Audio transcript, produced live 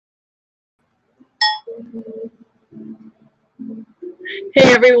Hey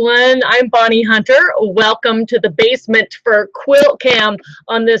everyone, I'm Bonnie Hunter. Welcome to the basement for Quilt-Cam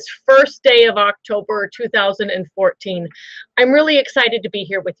on this first day of October 2014. I'm really excited to be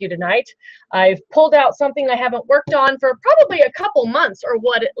here with you tonight. I've pulled out something I haven't worked on for probably a couple months, or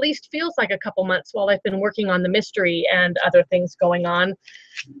what at least feels like a couple months while I've been working on the mystery and other things going on.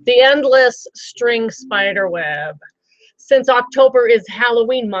 The endless string spider web. Since October is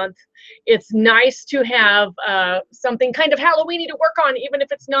Halloween month, it's nice to have something kind of Halloweeny to work on, even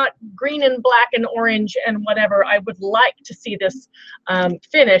if it's not green and black and orange and whatever. I would like to see this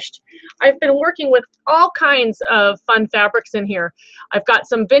finished. I've been working with all kinds of fun fabrics in here. I've got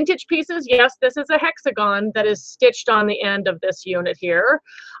some vintage pieces. Yes, this is a hexagon that is stitched on the end of this unit here.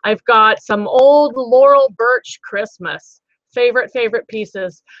 I've got some old Laurel Birch Christmas. Favorite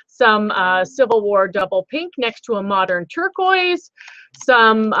pieces. Some Civil War double pink next to a modern turquoise.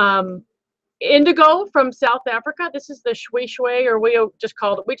 Some indigo from South Africa. This is the shui shui, or we just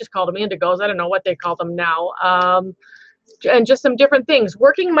call them indigos. I don't know what they call them now. And just some different things.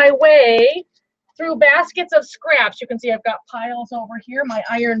 Working my way through baskets of scraps. You can see I've got piles over here. My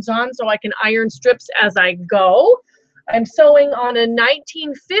iron's on so I can iron strips as I go. I'm sewing on a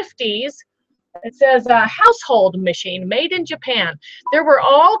 1950s. It says a household machine made in Japan. There were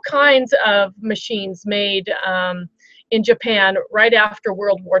all kinds of machines made in Japan right after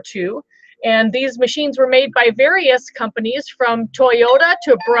World War II. And these machines were made by various companies, from Toyota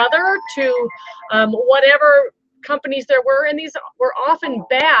to Brother to whatever companies there were. And these were often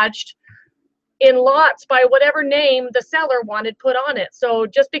badged in lots by whatever name the seller wanted put on it. So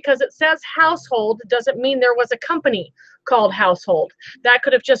just because it says household doesn't mean there was a company called Household. That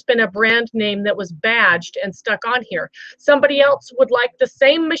could have just been a brand name that was badged and stuck on here. Somebody else would like the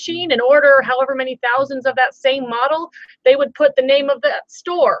same machine and order however many thousands of that same model. They would put the name of that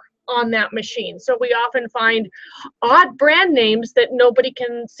store on that machine. So we often find odd brand names that nobody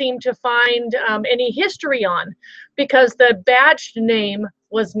can seem to find any history on, because the badged name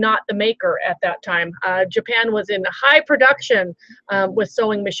was not the maker at that time. Japan was in high production with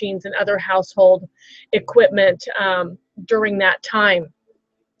sewing machines and other household equipment during that time.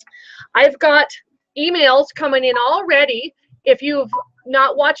 I've got emails coming in already. If you've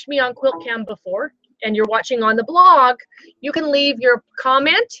not watched me on Quilt-Cam before and you're watching on the blog, you can leave your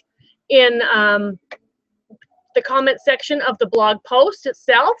comment in the comment section of the blog post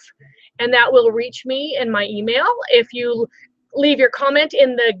itself, and that will reach me in my email. If you leave your comment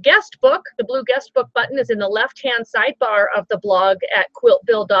in the guest book, the blue guest book button is in the left-hand sidebar of the blog at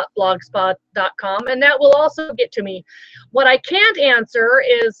quiltbill.blogspot.com, and that will also get to me. What I can't answer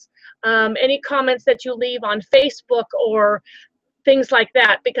is any comments that you leave on Facebook or things like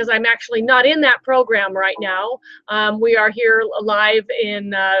that, because I'm actually not in that program right now. We are here live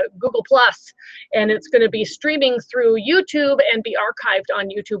in Google Plus, and it's going to be streaming through YouTube and be archived on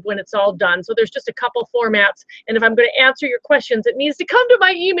YouTube when it's all done. So there's just a couple formats, and if I'm going to answer your questions, it needs to come to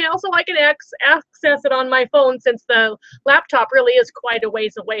my email so I can access it on my phone, since the laptop really is quite a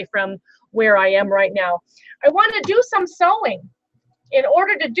ways away from where I am right now. I want to do some sewing. In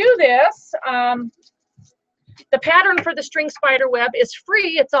order to do this, the pattern for the string spider web is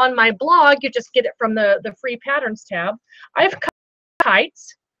free. It's on my blog. You just get it from the free patterns tab. I've cut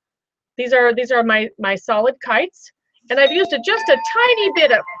kites. These are my solid kites, and I've used just a tiny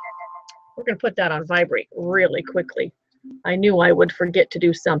bit of. We're going to put that on vibrate really quickly. I knew I would forget to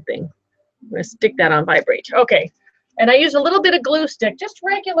do something. I'm going to stick that on vibrate. Okay, and I use a little bit of glue stick, just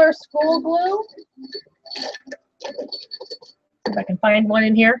regular school glue. If I can find one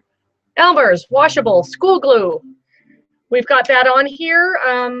in here. Elmer's washable school glue. We've got that on here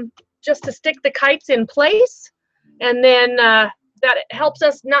just to stick the kites in place, and then that helps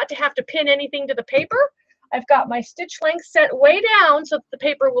us not to have to pin anything to the paper. I've got my stitch length set way down so that the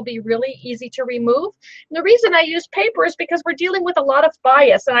paper will be really easy to remove. And the reason I use paper is because we're dealing with a lot of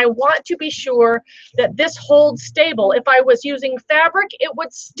bias, and I want to be sure that this holds stable. If I was using fabric, it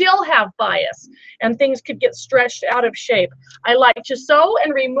would still have bias, and things could get stretched out of shape. I like to sew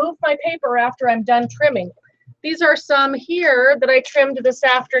and remove my paper after I'm done trimming. These are some here that I trimmed this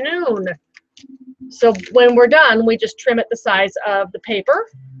afternoon. So when we're done, we just trim it the size of the paper.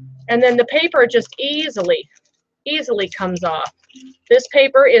 And then the paper just easily comes off. This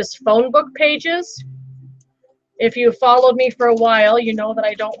paper is phone book pages. If you followed me for a while, you know that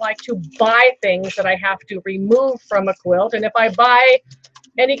I don't like to buy things that I have to remove from a quilt. And if I buy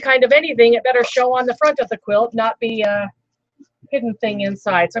any kind of anything, it better show on the front of the quilt, not be a hidden thing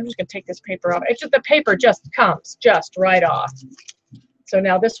inside. So I'm just going to take this paper off. It's just the paper just comes just right off. So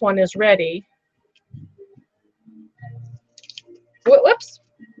now this one is ready. Whoops.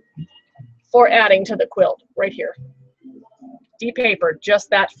 for adding to the quilt right here. Depapered just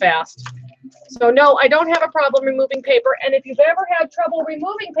that fast. So no, I don't have a problem removing paper. And if you've ever had trouble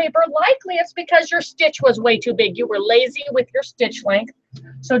removing paper, likely it's because your stitch was way too big. You were lazy with your stitch length.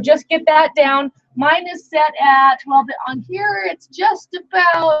 So just get that down. Mine is set at, well, on here it's just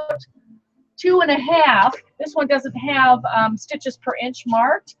about 2.5. This one doesn't have stitches per inch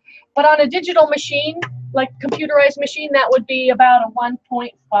marked. But on a digital machine, like computerized machine, that would be about a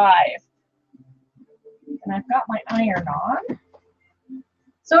 1.5. And I've got my iron on.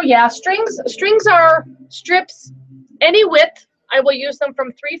 So yeah, strings are strips any width. I will use them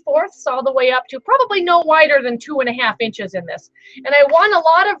from 3/4 all the way up to probably no wider than 2.5 inches in this. And I want a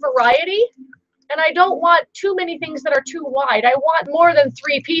lot of variety, and I don't want too many things that are too wide. I want more than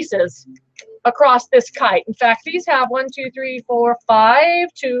 3 pieces across this kite. In fact, these have 1, 2, 3, 4,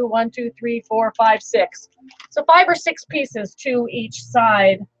 5, 2, 1, 2, 3, 4, 5, 6. So 5 or 6 pieces to each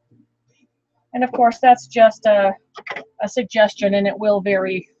side. And of course, that's just a suggestion, and it will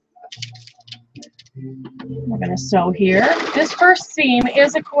vary. We're going to sew here. This first seam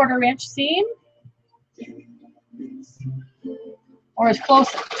is a 1/4 inch seam, or as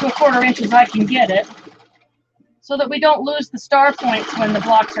close to a 1/4 inch as I can get it, so that we don't lose the star points when the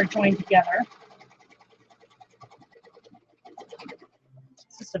blocks are joined together.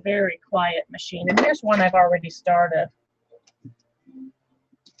 This is a very quiet machine, and here's one I've already started.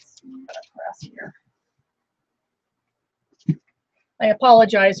 I'm gonna press here. I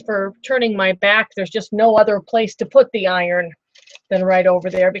apologize for turning my back. There's just no other place to put the iron than right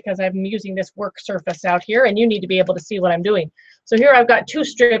over there because I'm using this work surface out here, and you need to be able to see what I'm doing. So here I've got 2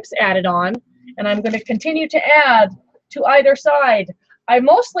 strips added on, and I'm going to continue to add to either side. I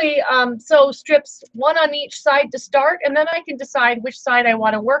mostly sew strips 1 on each side to start, and then I can decide which side I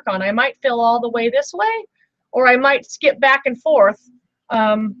want to work on. I might fill all the way this way, or I might skip back and forth.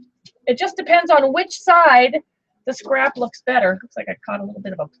 It just depends on which side the scrap looks better. Looks like I caught a little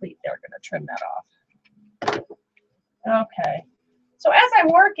bit of a pleat there. Going to trim that off. Okay. So as I'm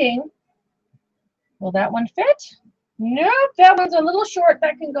working, will that one fit? Nope, that one's a little short.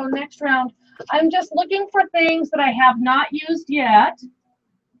 That can go next round. I'm just looking for things that I have not used yet.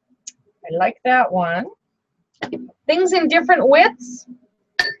 I like that one. Things in different widths.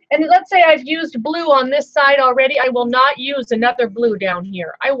 And let's say I've used blue on this side already. I will not use another blue down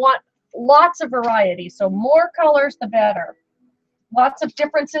here. I want lots of variety, so more colors the better. Lots of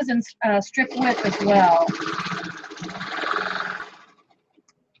differences in strip width as well.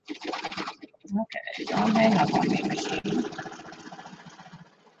 Okay, don't hang up on me, machine.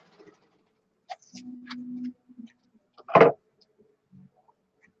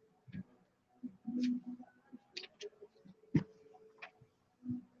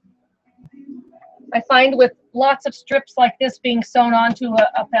 I find with lots of strips like this being sewn onto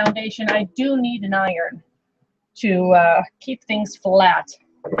a foundation, I do need an iron to keep things flat.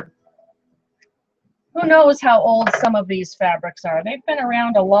 Who knows how old some of these fabrics are? They've been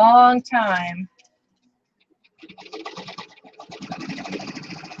around a long time.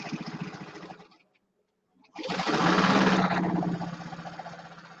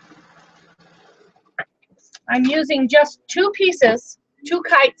 I'm using just 2 pieces, 2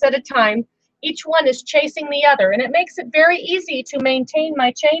 kites at a time. Each one is chasing the other, and it makes it very easy to maintain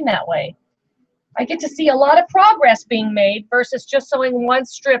my chain that way. I get to see a lot of progress being made versus just sewing 1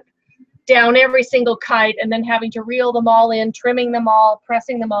 strip down every single kite and then having to reel them all in, trimming them all,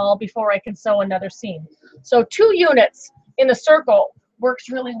 pressing them all before I can sew another seam. So 2 units in a circle works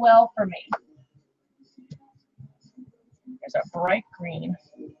really well for me. There's a bright green.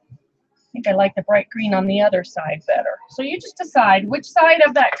 I think I like the bright green on the other side better. So you just decide which side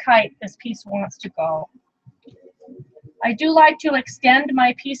of that kite this piece wants to go. I do like to extend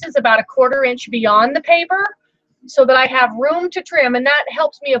my pieces about a 1/4 inch beyond the paper so that I have room to trim, and that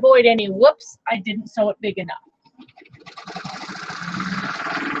helps me avoid any whoops, I didn't sew it big enough.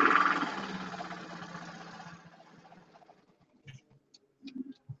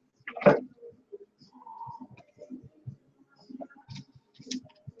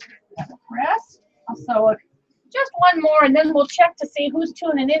 Press. I'll sew just 1 more, and then we'll check to see who's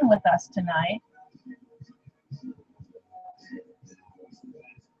tuning in with us tonight.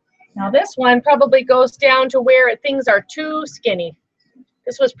 Now this one probably goes down to where things are too skinny.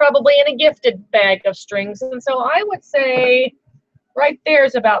 This was probably in a gifted bag of strings, and so I would say right there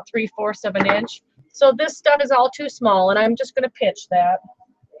is about 3/4 of an inch. So this stuff is all too small, and I'm just going to pitch that.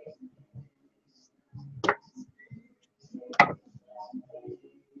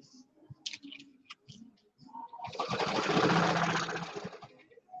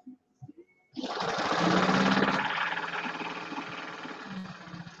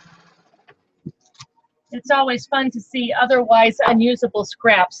 It's always fun to see otherwise unusable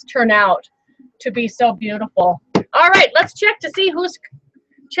scraps turn out to be so beautiful. All right, let's check to see who's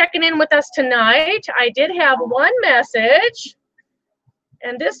checking in with us tonight. I did have one message,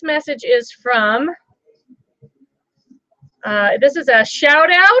 and this message is from, this is a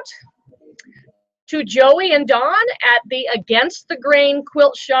shout out to Joey and Dawn at the Against the Grain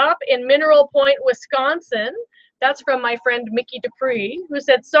Quilt Shop in Mineral Point, Wisconsin. That's from my friend Mickey Dupree, who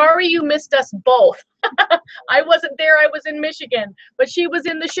said, sorry you missed us both. I wasn't there, I was in Michigan, but she was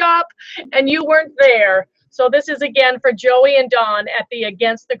in the shop and you weren't there. So this is again for Joey and Dawn at the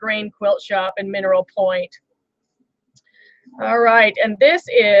Against the Grain Quilt Shop in Mineral Point. All right, and this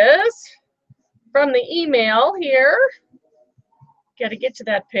is from the email here. Got to get to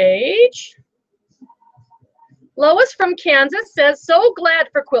that page. Lois from Kansas says, so glad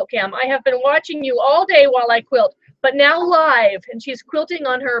for Quilt-Cam. I have been watching you all day while I quilt, but now live. And she's quilting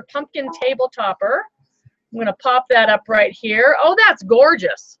on her pumpkin table topper. I'm going to pop that up right here. Oh, that's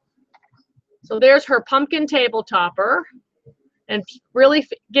gorgeous. So there's her pumpkin table topper and really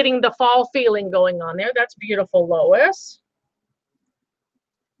getting the fall feeling going on there. That's beautiful, Lois.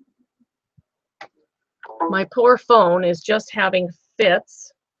 My poor phone is just having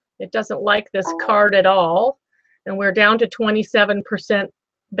fits. It doesn't like this card at all. And we're down to 27%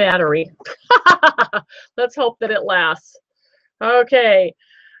 battery. Let's hope that it lasts. Okay.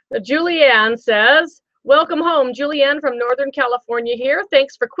 Julianne says, welcome home. Julianne from Northern California here.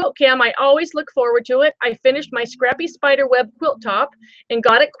 Thanks for Quilt-Cam. I always look forward to it. I finished my scrappy spiderweb quilt top and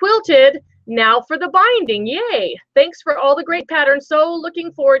got it quilted. Now for the binding. Yay. Thanks for all the great patterns. So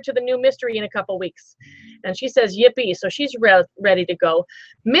looking forward to the new mystery in a couple weeks. And she says, yippee. So she's ready to go.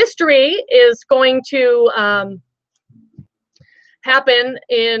 Mystery is going to happen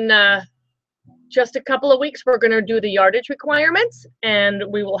in just a couple of weeks. We're going to do the yardage requirements, and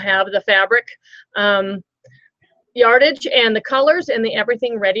we will have the fabric yardage and the colors and the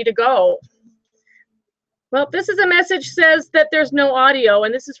everything ready to go. Well, this is a message says that there's no audio,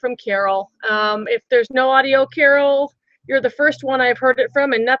 and this is from Carol. If there's no audio, Carol, you're the first one I've heard it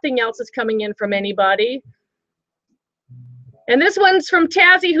from, and nothing else is coming in from anybody. And this one's from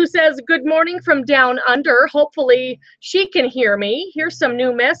Tazzy, who says, good morning from down under. Hopefully she can hear me. Here's some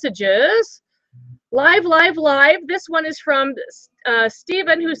new messages. Live, live, live. This one is from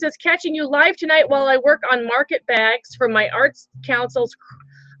Stephen, who says, catching you live tonight while I work on market bags for my Arts Council's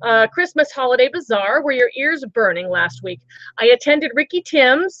Christmas Holiday Bazaar. Were your ears burning last week? I attended Ricky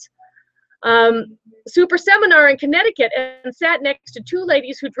Tim's super seminar in Connecticut and sat next to two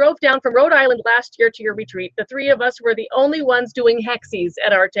ladies who drove down from Rhode Island last year to your retreat. The three of us were the only ones doing hexies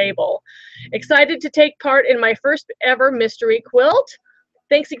at our table. Excited to take part in my first ever mystery quilt.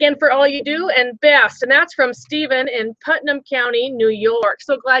 Thanks again for all you do, and best. And that's from Stephen in Putnam County, New York.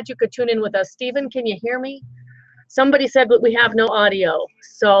 So glad you could tune in with us. Stephen, can you hear me? Somebody said that we have no audio.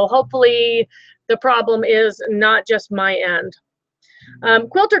 So hopefully the problem is not just my end.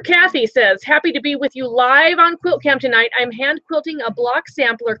 Quilter Kathy says, happy to be with you live on Quilt-Cam tonight. I'm hand quilting a block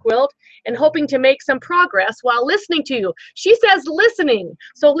sampler quilt and hoping to make some progress while listening to you. She says listening.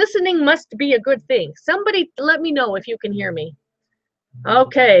 So listening must be a good thing. Somebody let me know if you can hear me.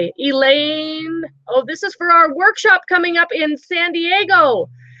 Okay, Elaine. Oh, this is for our workshop coming up in San Diego.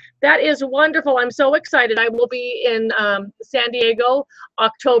 That is wonderful. I'm so excited. I will be in San Diego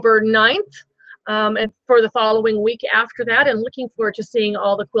October 9th. And for the following week after that, and looking forward to seeing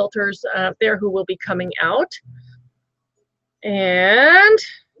all the quilters there who will be coming out. And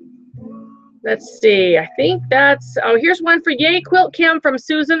let's see, I think that's, oh, here's one for Yay Quilt-Cam from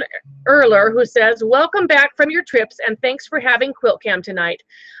Susan Erler, who says, welcome back from your trips and thanks for having Quilt-Cam tonight.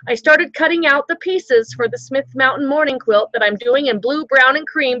 I started cutting out the pieces for the Smith Mountain morning quilt that I'm doing in blue, brown, and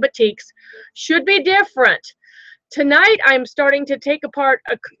cream batiks. Should be different. Tonight, I'm starting to take apart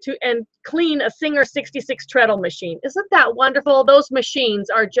and clean a Singer 66 treadle machine. Isn't that wonderful? Those machines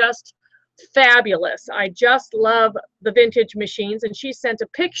are just fabulous. I just love the vintage machines. And she sent a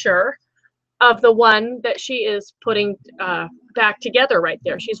picture of the one that she is putting back together right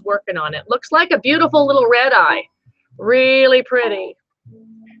there. She's working on it. Looks like a beautiful little red eye. Really pretty.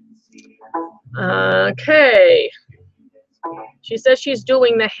 Okay. She says she's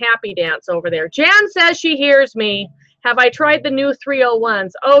doing the happy dance over there. Jan says she hears me. Have I tried the new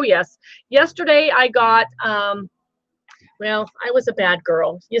 301s? Oh, yes. Yesterday I got, well, I was a bad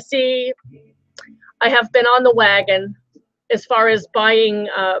girl. You see, I have been on the wagon as far as buying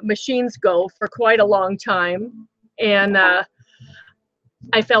machines go for quite a long time. And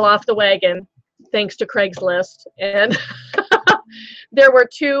I fell off the wagon thanks to Craigslist. And there were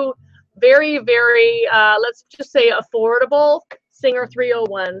two very, very, let's just say affordable Singer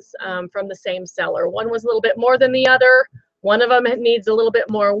 301s from the same seller. One was a little bit more than the other. One of them needs a little bit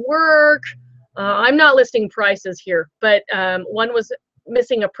more work. I'm not listing prices here, but one was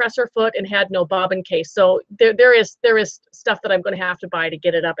missing a presser foot and had no bobbin case. So there is stuff that I'm going to have to buy to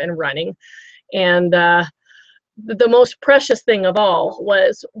get it up and running. And the most precious thing of all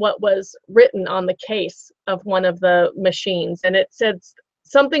was what was written on the case of one of the machines. And it said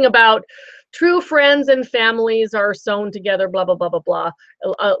something about true friends and families are sewn together, blah, blah, blah, blah, blah.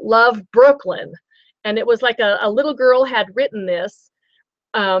 Love, Brooklyn. And it was like a little girl had written this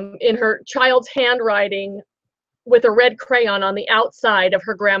in her child's handwriting with a red crayon on the outside of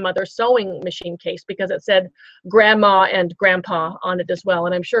her grandmother's sewing machine case, because it said grandma and grandpa on it as well.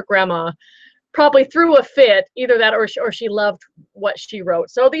 And I'm sure grandma probably threw a fit, either that or she loved what she wrote.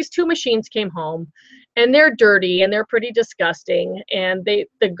 So these two machines came home, and they're dirty and they're pretty disgusting. And the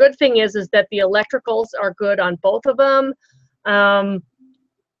good thing is that the electricals are good on both of them.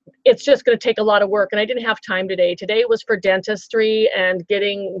 It's just going to take a lot of work, and I didn't have time today. Today was for dentistry and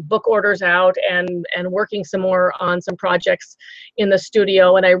getting book orders out and working some more on some projects in the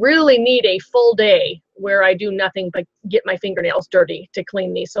studio. And I really need a full day where I do nothing but get my fingernails dirty to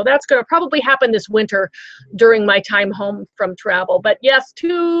clean these. So that's going to probably happen this winter during my time home from travel. But yes,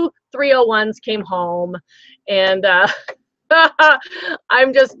 2 301s came home, and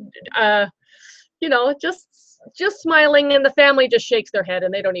I'm just, you know, just smiling, and the family just shakes their head,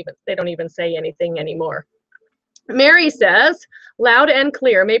 and they don't even say anything anymore. Mary says, loud and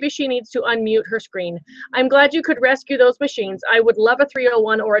clear. Maybe she needs to unmute her screen. I'm glad you could rescue those machines. I would love a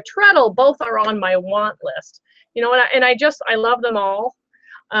 301 or a treadle. Both are on my want list. You know, and I love them all.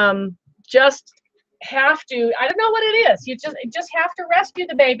 Just have to, I don't know what it is. You just have to rescue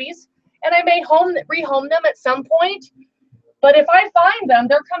the babies, and I may rehome them at some point. But if I find them,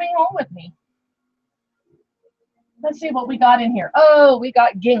 they're coming home with me. Let's see what we got in here. Oh, we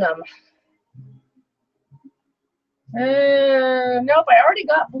got gingham. Nope, I already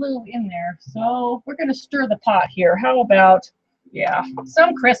got blue in there. So we're going to stir the pot here. How about, yeah,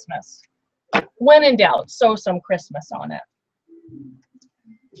 some Christmas. When in doubt, sew some Christmas on it.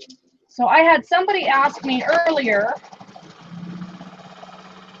 So I had somebody ask me earlier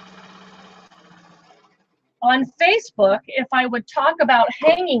on Facebook if I would talk about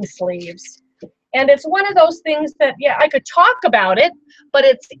hanging sleeves. And it's one of those things that, yeah, I could talk about it, but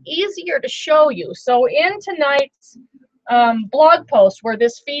it's easier to show you. So in tonight's blog post where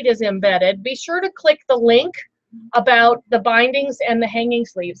this feed is embedded, be sure to click the link about the bindings and the hanging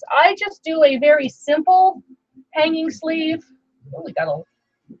sleeves. I just do a very simple hanging sleeve. Oh, we got a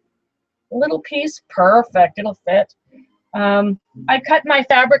little piece. Perfect. It'll fit. I cut my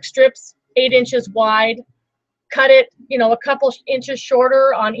fabric strips 8 inches wide, cut it, you know, a couple inches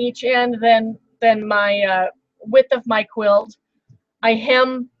shorter on each end than my width of my quilt. I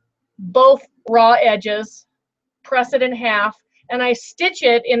hem both raw edges, press it in half, and I stitch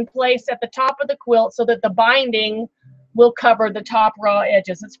it in place at the top of the quilt so that the binding will cover the top raw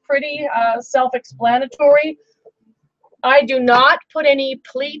edges. It's pretty self-explanatory. I do not put any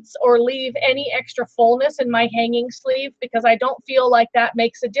pleats or leave any extra fullness in my hanging sleeve because I don't feel like that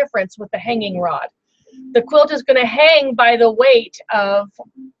makes a difference with the hanging rod. The quilt is going to hang by the weight of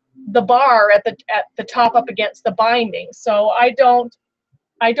the bar at the top up against the binding. So I don't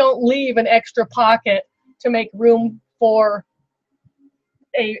leave an extra pocket to make room for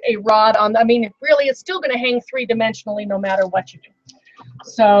a rod on. I mean, really, it's still going to hang 3-dimensionally no matter what you do.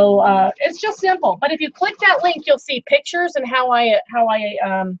 So it's just simple. But if you click that link, you'll see pictures and how I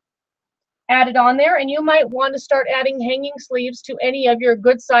added on there. And you might want to start adding hanging sleeves to any of your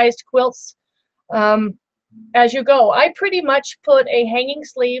good-sized quilts as you go. I pretty much put a hanging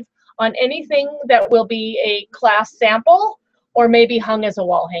sleeve on anything that will be a class sample, or maybe hung as a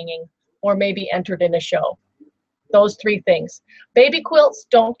wall hanging, or maybe entered in a show. Those 3 things. Baby quilts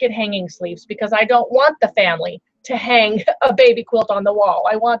don't get hanging sleeves because I don't want the family to hang a baby quilt on the wall.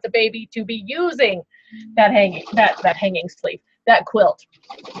 I want the baby to be using that hanging sleeve, that quilt.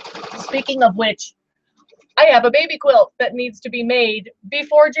 Speaking of which, I have a baby quilt that needs to be made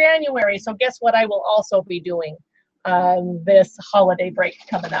before January. So guess what I will also be doing this holiday break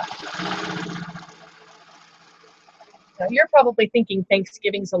coming up. Now you're probably thinking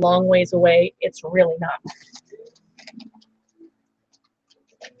Thanksgiving's a long ways away. It's really not.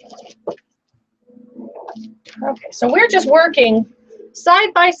 Okay, so we're just working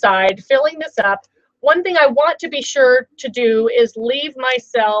side by side, filling this up. One thing I want to be sure to do is leave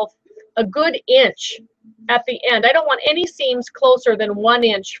myself a good inch at the end. I don't want any seams closer than 1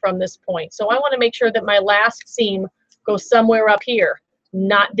 inch from this point. So I want to make sure that my last seam goes somewhere up here,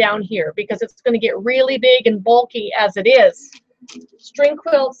 not down here, because it's going to get really big and bulky as it is String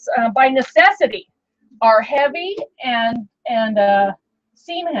quilts, by necessity, are heavy and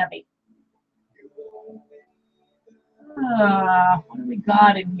seam heavy. What do we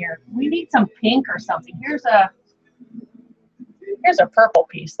got in here? We need some pink or something. Here's a purple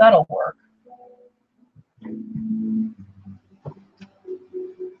piece. That'll work.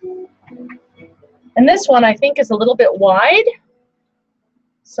 And this one I think is a little bit wide,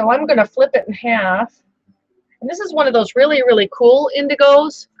 so I'm going to flip it in half. And this is one of those really, really cool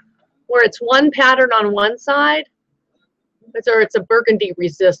indigos where it's one pattern on one side, or it's a burgundy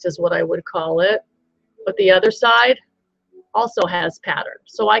resist is what I would call it, but the other side also has pattern,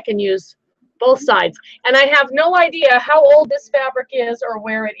 so I can use both sides. And I have no idea how old this fabric is or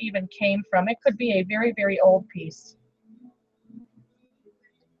where it even came from. It could be a very, very old piece.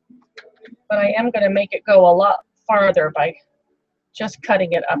 But I am going to make it go a lot farther by just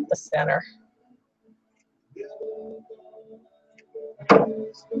cutting it up the center.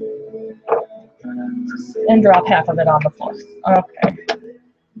 And drop half of it on the floor. Okay.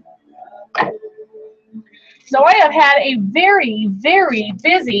 So I have had a very, very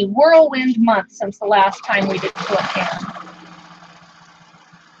busy whirlwind month since the last time we did Quilt-Cam.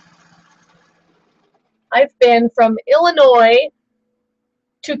 I've been from Illinois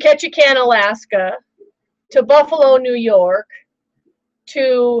to Ketchikan, Alaska, to Buffalo, New York,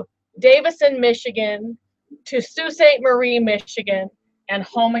 to Davison, Michigan, to Sault Ste. Marie, Michigan, and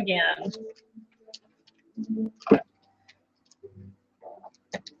home again.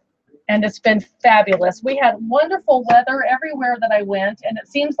 And it's been fabulous. We had wonderful weather everywhere that I went, and it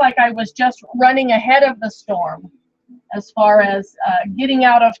seems like I was just running ahead of the storm as far as getting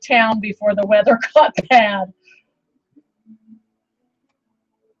out of town before the weather got bad.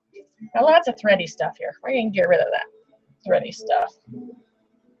 Now lots of thready stuff here. We're going to get rid of that thready stuff.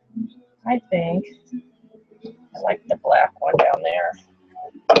 I think I like the black one down there.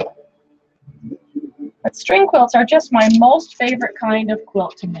 But string quilts are just my most favorite kind of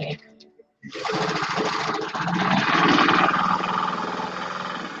quilt to make.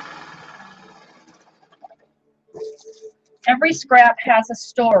 Every scrap has a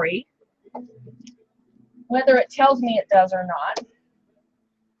story, whether it tells me it does or not.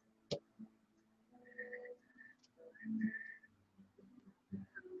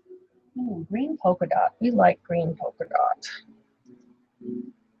 Ooh, green polka dot. We like green polka dot.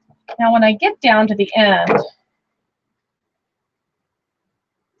 Now when I get down to the end,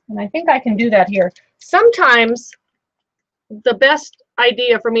 and I think I can do that here, sometimes the best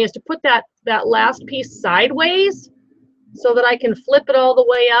idea for me is to put that last piece sideways so that I can flip it all the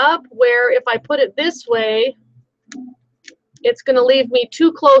way up, where if I put it this way, it's going to leave me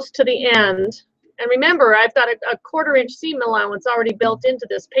too close to the end. And remember, I've got a 1/4 inch seam allowance already built into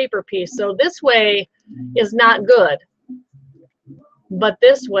this paper piece, so this way is not good, but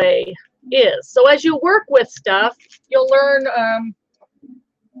this way is. So as you work with stuff, you'll learn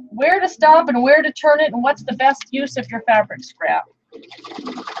where to stop and where to turn it and what's the best use of your fabric scrap.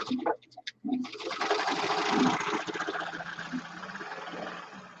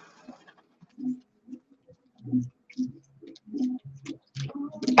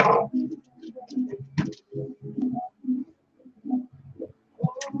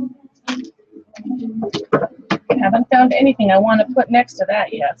 I haven't found anything I want to put next to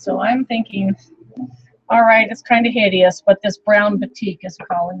that yet, so I'm thinking, all right, it's kind of hideous, but this brown batik is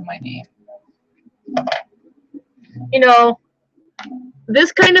calling my name. You know,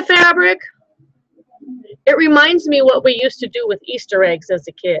 this kind of fabric, it reminds me what we used to do with Easter eggs as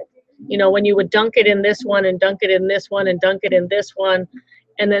a kid. You know, when you would dunk it in this one and dunk it in this one and dunk it in this one,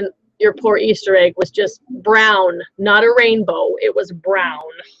 and then your poor Easter egg was just brown, not a rainbow, it was brown.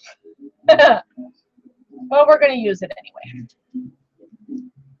 Well, we're going to use it anyway.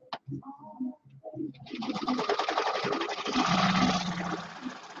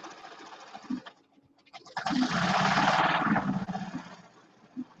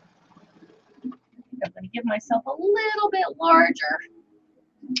 I'm going to give myself a little bit larger.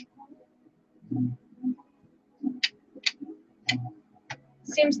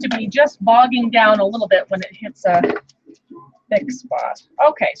 Seems to be just bogging down a little bit when it hits a thick spot.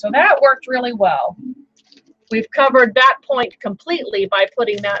 Okay, so that worked really well. We've covered that point completely by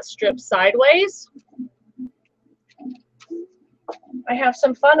putting that strip sideways. I have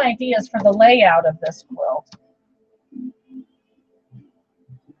some fun ideas for the layout of this quilt.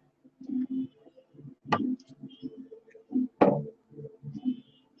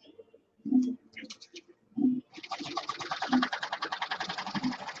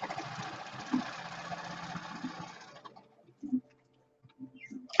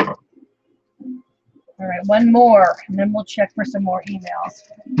 All right, right, one more, and then we'll check for some more emails.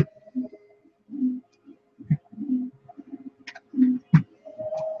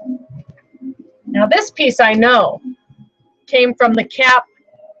 Now this piece I know came from the cap,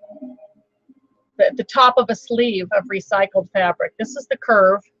 the top of a sleeve of recycled fabric. This is the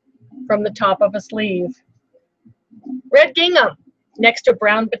curve from the top of a sleeve. Red gingham next to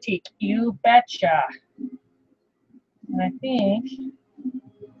brown batik. You betcha. And I think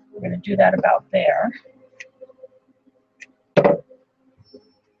we're going to do that about there.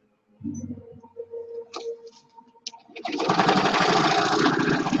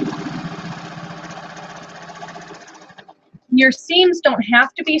 Your seams don't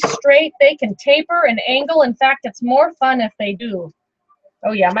have to be straight. They can taper and angle. In fact, it's more fun if they do.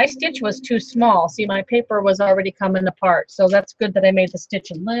 Oh yeah, my stitch was too small. See, my paper was already coming apart. So that's good that I made the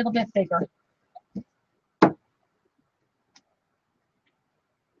stitch a little bit bigger.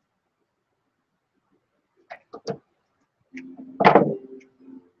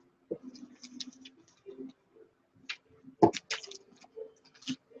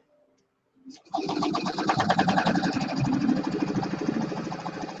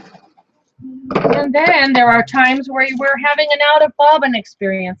 And then there are times where we're having an out of bobbin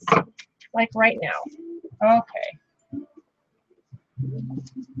experience, like right now. Okay.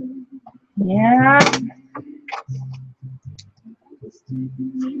 Yeah.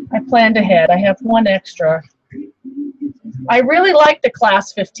 I planned ahead. I have one extra. I really like the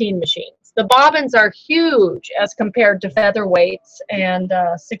Class 15 machines. The bobbins are huge as compared to featherweights and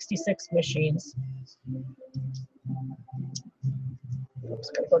 66 machines. Oops,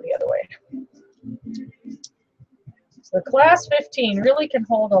 gotta go the other way. So the Class 15 really can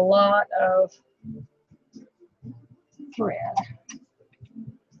hold a lot of thread.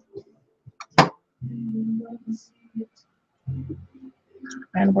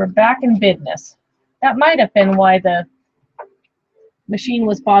 And we're back in business. That might have been why the machine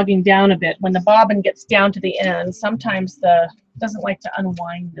was bogging down a bit. When the bobbin gets down to the end, sometimes it doesn't like to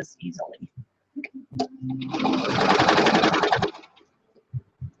unwind as easily.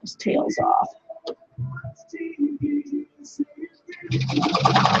 This tail's off.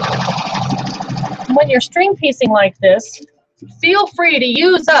 When you're string piecing like this, feel free to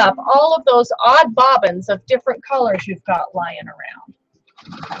use up all of those odd bobbins of different colors you've got lying around.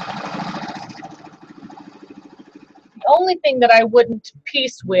 The only thing that I wouldn't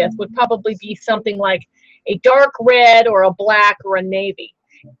piece with would probably be something like a dark red or a black or a navy.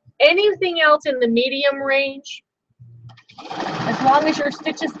 Anything else in the medium range, as long as your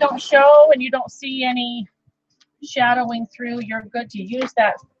stitches don't show and you don't see any shadowing through, you're good to use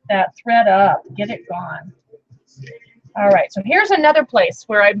that thread up. Get it gone. All right, so here's another place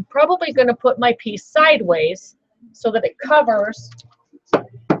where I'm probably going to put my piece sideways so that it covers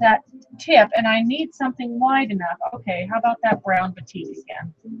that tip, and I need something wide enough. Okay, how about that brown batik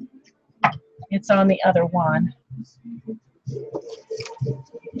again? It's on the other one.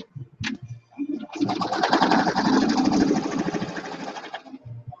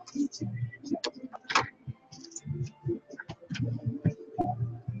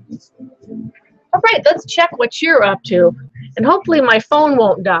 All right, let's check what you're up to. And hopefully my phone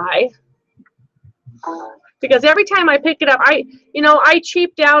won't die. Because every time I pick it up, I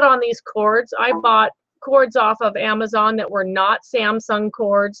cheaped out on these cords. I bought cords off of Amazon that were not Samsung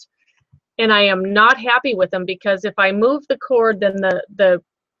cords. And I am not happy with them because if I move the cord, then the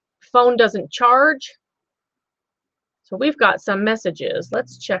phone doesn't charge. So we've got some messages.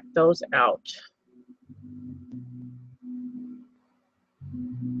 Let's check those out.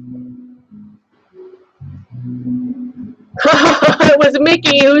 It was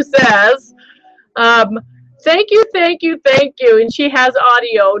Mickey who says, thank you, thank you, thank you. And she has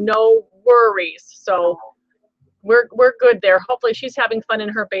audio, no worries. So we're good there. Hopefully she's having fun in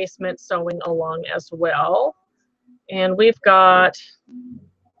her basement sewing along as well. And we've got,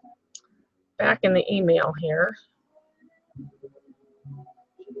 back in the email here.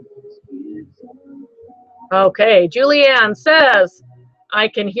 Okay, Julianne says, I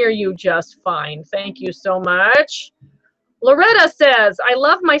can hear you just fine. Thank you so much. Loretta says, I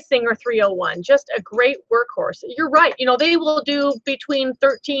love my Singer 301, just a great workhorse. You're right. You know, they will do between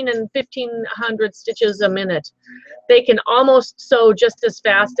 13 and 1500 stitches a minute. They can almost sew just as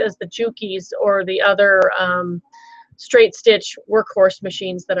fast as the Jukies or the other straight stitch workhorse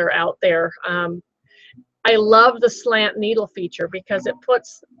machines that are out there. I love the slant needle feature because it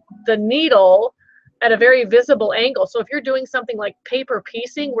puts the needle at a very visible angle. So if you're doing something like paper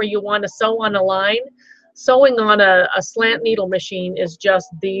piecing where you want to sew on a line, sewing on a slant needle machine is just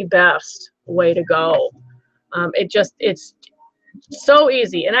the best way to go. It's So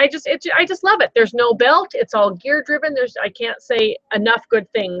easy, and I just love it. There's no belt. It's all gear driven. I can't say enough good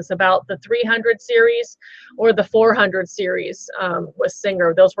things about the 300 series or the 400 series with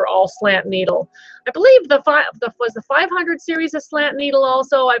Singer. Those were all slant needle. I believe the 500 series a slant needle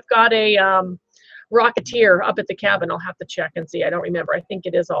also. I've got a Rocketeer up at the cabin. I'll have to check and see. I don't remember. I think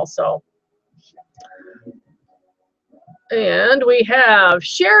it is also. And we have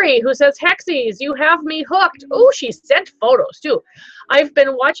Sherry who says, Hexies, you have me hooked. Oh, she sent photos too. I've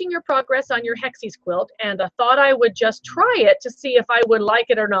been watching your progress on your Hexies quilt and I thought I would just try it to see if I would like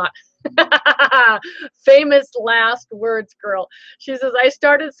it or not. Famous last words, girl. She says, I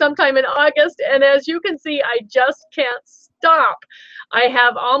started sometime in August and as you can see, I just can't stop. I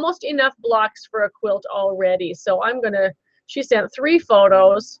have almost enough blocks for a quilt already. So she sent 3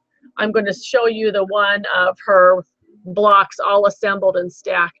 photos. I'm going to show you the one of her blocks all assembled and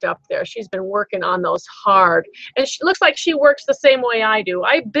stacked up there. She's been working on those hard. And she looks like she works the same way I do.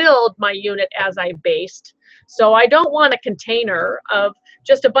 I build my unit as I baste. So I don't want a container of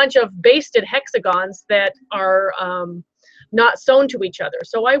just a bunch of basted hexagons that are not sewn to each other.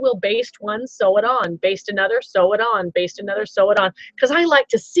 So I will baste one, sew it on, baste another, sew it on, baste another, sew it on, because I like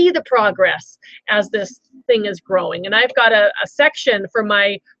to see the progress as this thing is growing. And I've got a section for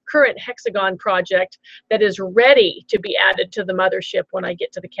my current hexagon project that is ready to be added to the mothership when I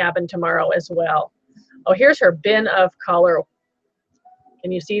get to the cabin tomorrow as well. Oh, here's her bin of color.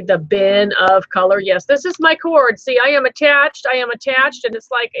 Can you see the bin of color? Yes, this is my cord. See, I am attached, and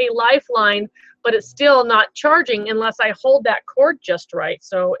it's like a lifeline, but it's still not charging unless I hold that cord just right.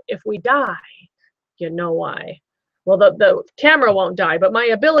 So if we die, you know why. Well, the camera won't die, but my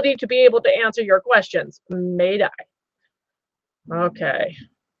ability to be able to answer your questions may die. Okay,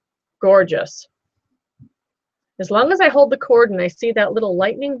 gorgeous. As long as I hold the cord and I see that little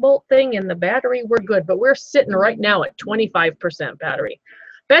lightning bolt thing in the battery, we're good. But we're sitting right now at 25% battery.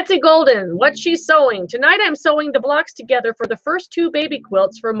 Betsy Golden, what's she sewing? Tonight I'm sewing the blocks together for the first 2 baby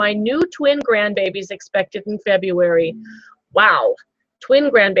quilts for my new twin grandbabies expected in February. Wow, twin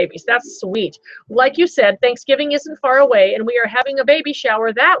grandbabies, that's sweet. Like you said, Thanksgiving isn't far away and we are having a baby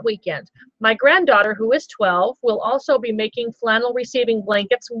shower that weekend. My granddaughter, who is 12, will also be making flannel receiving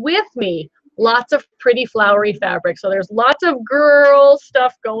blankets with me. Lots of pretty flowery fabric. So there's lots of girl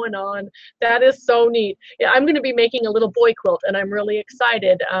stuff going on. That is so neat. Yeah, I'm going to be making a little boy quilt and I'm really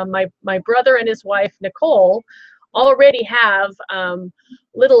excited. My brother and his wife, Nicole, already have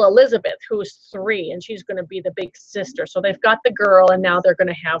little Elizabeth, who's 3, and she's going to be the big sister. So they've got the girl and now they're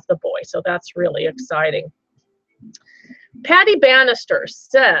going to have the boy. So that's really exciting. Patty Bannister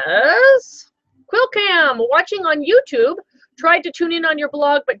says, Quilt-Cam, watching on YouTube. Tried to tune in on your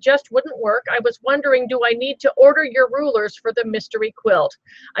blog, but just wouldn't work. I was wondering, do I need to order your rulers for the mystery quilt?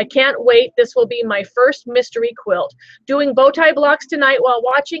 I can't wait. This will be my first mystery quilt. Doing bow tie blocks tonight while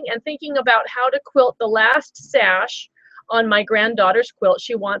watching and thinking about how to quilt the last sash on my granddaughter's quilt.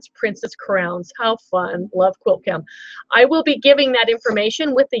 She wants princess crowns. How fun. Love Quilt-Cam. I will be giving that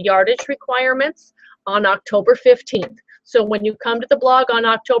information with the yardage requirements on October 15th. So when you come to the blog on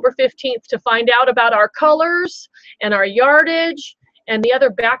October 15th to find out about our colors and our yardage and the other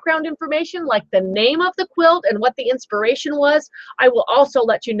background information like the name of the quilt and what the inspiration was, I will also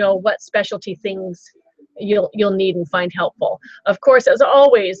let you know what specialty things you'll need and find helpful. Of course, as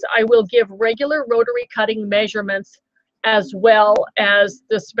always, I will give regular rotary cutting measurements as well as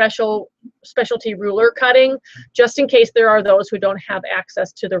the specialty ruler cutting, just in case there are those who don't have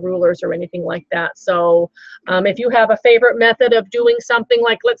access to the rulers or anything like that. So if you have a favorite method of doing something,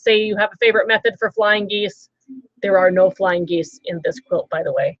 like let's say you have a favorite method for flying geese, there are no flying geese in this quilt, by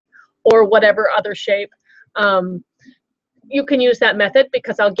the way, or whatever other shape, you can use that method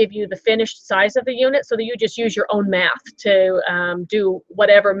because I'll give you the finished size of the unit so that you just use your own math to do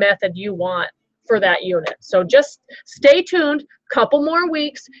whatever method you want for that unit. So just stay tuned, couple more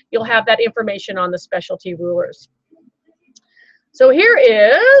weeks, you'll have that information on the specialty rulers. So here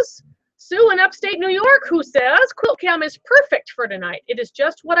is Sue in upstate New York who says, Quilt-Cam is perfect for tonight. It is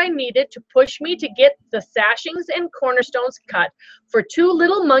just what I needed to push me to get the sashings and cornerstones cut for 2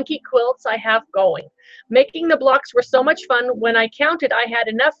 little monkey quilts I have going. Making the blocks were so much fun. When I counted, I had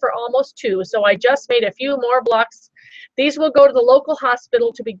enough for almost 2, so I just made a few more blocks. These will go to the local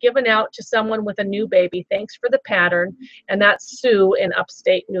hospital to be given out to someone with a new baby. Thanks for the pattern. And that's Sue in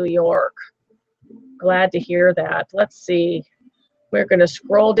upstate New York. Glad to hear that. Let's see. We're going to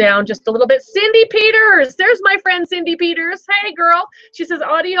scroll down just a little bit. Cindy Peters. There's my friend Cindy Peters. Hey, girl. She says,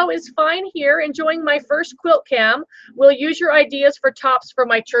 audio is fine here. Enjoying my first Quilt-Cam. We'll use your ideas for tops for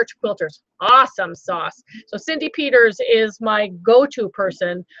my church quilters. Awesome sauce. So Cindy Peters is my go-to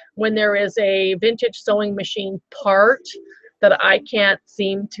person when there is a vintage sewing machine part that I can't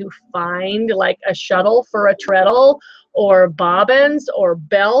seem to find, like a shuttle for a treadle, or bobbins, or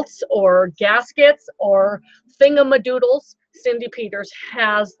belts, or gaskets, or thingamadoodles. Cindy Peters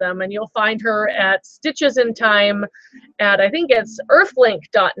has them, and you'll find her at Stitches in Time at, I think it's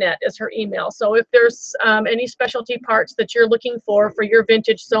earthlink.net is her email. So if there's any specialty parts that you're looking for your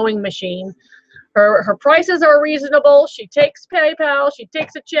vintage sewing machine, her prices are reasonable. She takes PayPal, she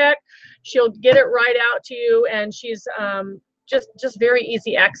takes a check, she'll get it right out to you, and she's just very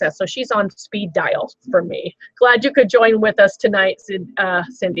easy access. So she's on speed dial for me. Glad you could join with us tonight,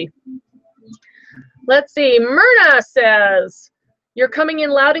 Cindy. Let's see, Myrna says, you're coming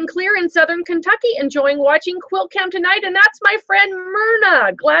in loud and clear in Southern Kentucky, enjoying watching Quilt-Cam tonight, and that's my friend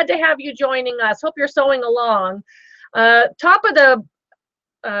Myrna. Glad to have you joining us. Hope you're sewing along. Top of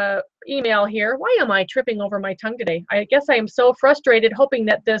the email here. Why am I tripping over my tongue today? I guess I am so frustrated, hoping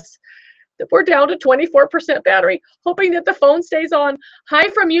that we're down to 24% battery, hoping that the phone stays on. Hi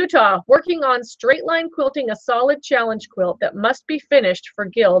from Utah, working on straight line quilting a solid challenge quilt that must be finished for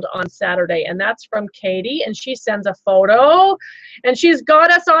Guild on Saturday. And that's from Katie, and she sends a photo, and she's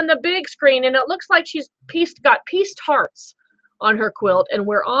got us on the big screen, and it looks like she's got pieced hearts on her quilt, and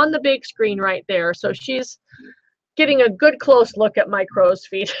we're on the big screen right there. So she's getting a good close look at my crow's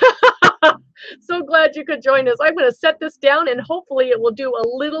feet. So glad you could join us. I'm going to set this down, and hopefully it will do a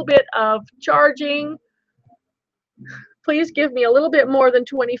little bit of charging. Please give me a little bit more than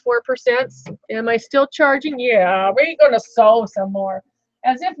 24%. Am I still charging? Yeah, we're going to sew some more.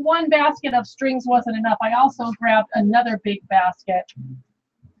 As if one basket of strings wasn't enough, I also grabbed another big basket.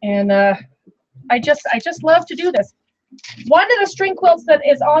 And I just love to do this. One of the string quilts that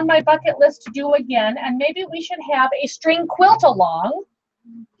is on my bucket list to do again, and maybe we should have a string quilt along.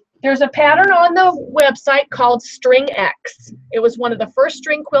 There's a pattern on the website called String X. It was one of the first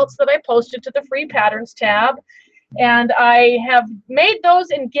string quilts that I posted to the free patterns tab, and I have made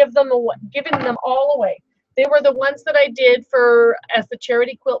those and given them all away. They were the ones that I did as the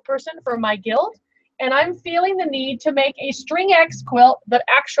charity quilt person for my guild, and I'm feeling the need to make a String X quilt that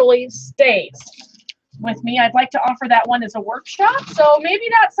actually stays with me. I'd like to offer that one as a workshop. So maybe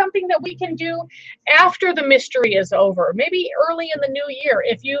that's something that we can do after the mystery is over, maybe early in the new year.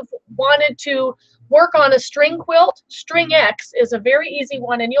 If you've wanted to work on a string quilt, String X is a very easy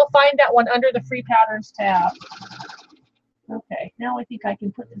one, and you'll find that one under the free patterns tab. Okay, now I think I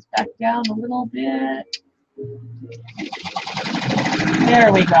can put this back down a little bit.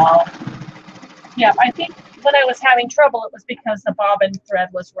 There we go. Yeah, I think when I was having trouble, it was because the bobbin thread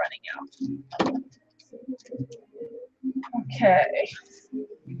was running out. Okay.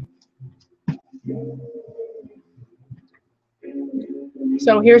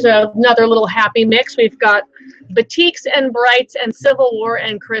 So here's another little happy mix. We've got batiks and brights and Civil War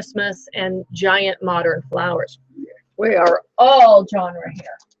and Christmas and giant modern flowers. We are all genre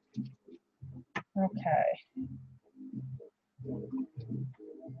here. Okay.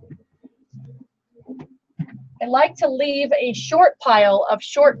 I like to leave a short pile of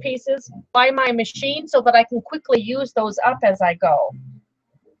short pieces by my machine so that I can quickly use those up as I go.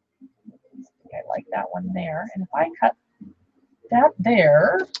 I like that one there. And if I cut that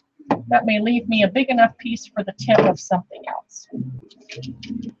there, that may leave me a big enough piece for the tip of something else.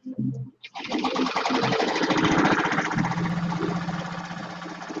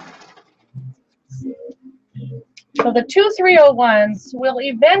 So the 2301s will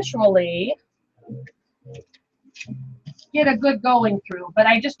eventually get a good going through, but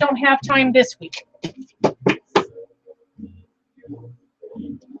I just don't have time this week.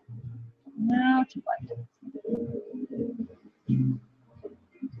 No, too late.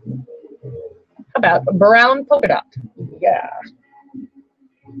 How about a brown polka dot? Yeah.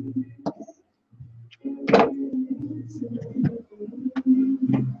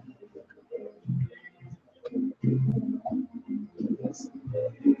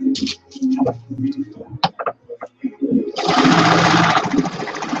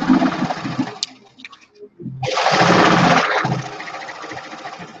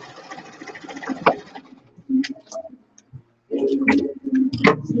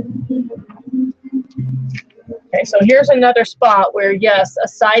 Okay, so here's another spot where, yes, a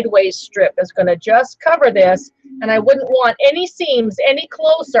sideways strip is going to just cover this, and I wouldn't want any seams any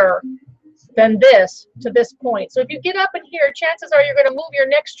closer than this to this point. So if you get up in here, chances are you're going to move your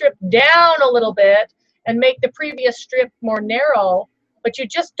next strip down a little bit and make the previous strip more narrow, but you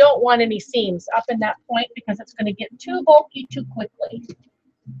just don't want any seams up in that point because it's going to get too bulky too quickly.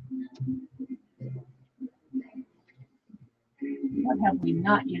 What have we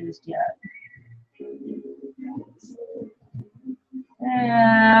not used yet?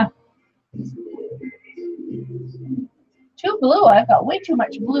 Too blue. I've got way too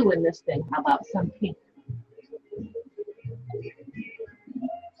much blue in this thing. How about some pink?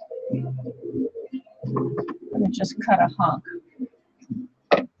 Let me just cut a hunk.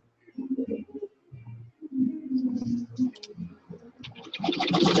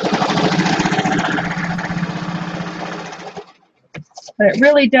 But it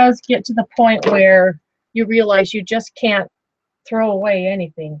really does get to the point where you realize you just can't throw away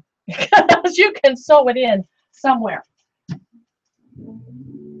anything because you can sew it in somewhere.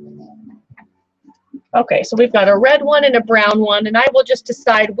 Okay, so we've got a red one and a brown one, and I will just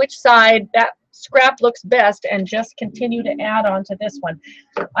decide which side that scrap looks best and just continue to add on to this one.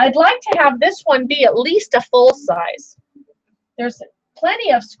 I'd like to have this one be at least a full size. There's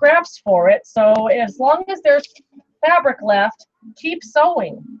plenty of scraps for it, so as long as there's fabric left, keep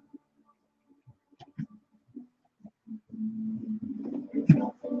sewing.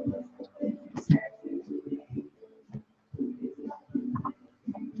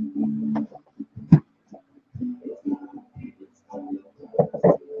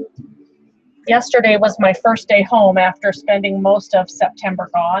 Yesterday was my first day home after spending most of September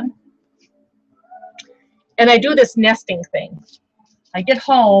gone. And I do this nesting thing. I get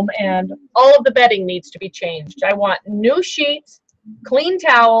home and all of the bedding needs to be changed. I want new sheets, clean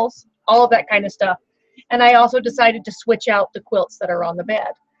towels, all of that kind of stuff. And I also decided to switch out the quilts that are on the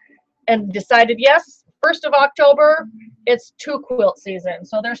bed. And decided, yes, 1st of October, it's 2 quilt season.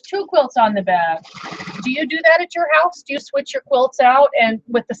 So there's 2 quilts on the bed. Do you do that at your house? Do you switch your quilts out and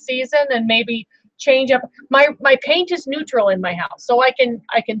with the season and maybe change up? My paint is neutral in my house, so I can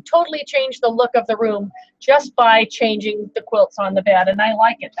totally change the look of the room just by changing the quilts on the bed, and I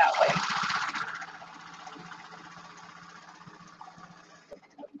like it that way.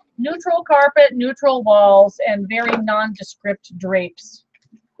 Neutral carpet, neutral walls, and very nondescript drapes.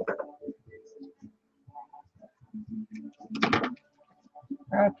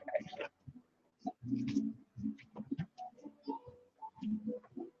 Okay.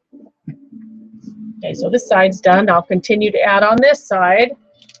 Okay, so this side's done. I'll continue to add on this side.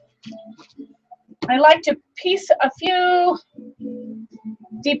 I like to piece a few,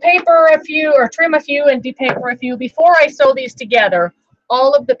 depaper a few, or trim a few and depaper a few. Before I sew these together,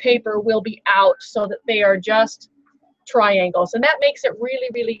 all of the paper will be out so that they are just triangles. And that makes it really,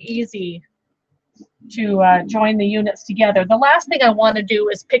 really easy to join the units together. The last thing I want to do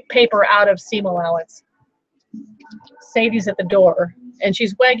is pick paper out of seam allowance. Sadie's at the door, and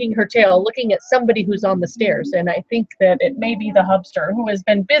she's wagging her tail looking at somebody who's on the stairs, and I think that it may be the hubster who has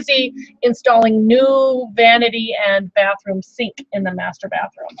been busy installing new vanity and bathroom sink in the master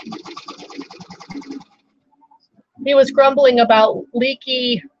bathroom. He was grumbling about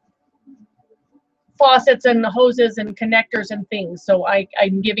leaky faucets and the hoses and connectors and things, so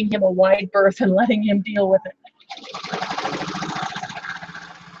I'm giving him a wide berth and letting him deal with it.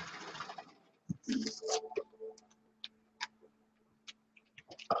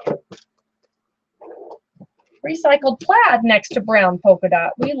 Recycled plaid next to brown polka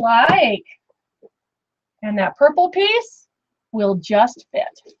dot. We like. And that purple piece will just fit.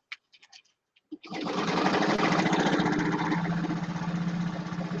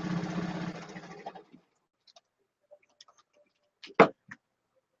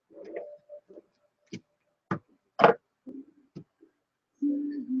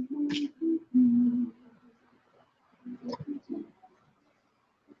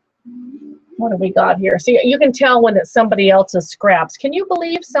 What do we got here? See, you can tell when it's somebody else's scraps. Can you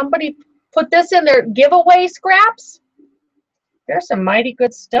believe somebody put this in their giveaway scraps? There's some mighty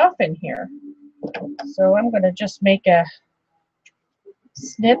good stuff in here. So I'm going to just make a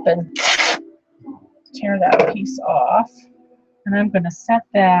snip and tear that piece off. And I'm going to set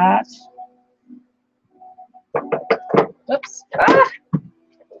that. Oops. Ah!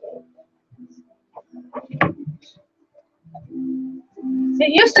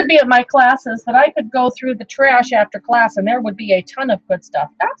 It used to be at my classes that I could go through the trash after class and there would be a ton of good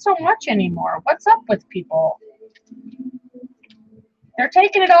stuff. Not so much anymore. What's up with people? They're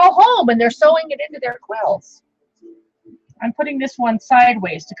taking it all home and they're sewing it into their quilts. I'm putting this one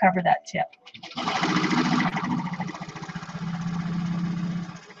sideways to cover that tip.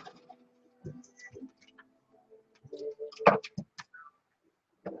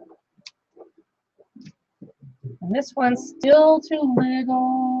 And this one's still too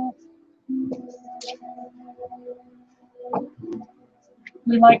little.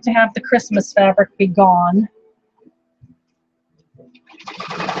 We like to have the Christmas fabric be gone.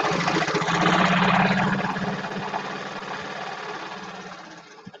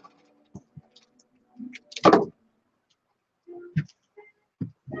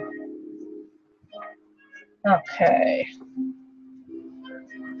 Okay.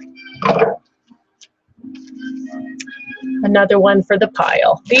 Another one for the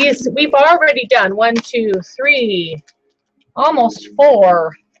pile. These we've already done 1, 2, 3, almost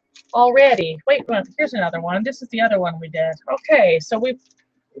 4 already. Wait, here's another one. This is the other one we did. Okay, so we've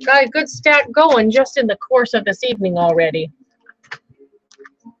got a good stack going just in the course of this evening already.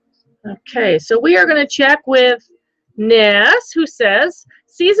 Okay, so we are going to check with Ness, who says,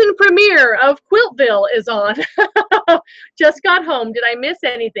 season premiere of Quiltville is on. Just got home. Did I miss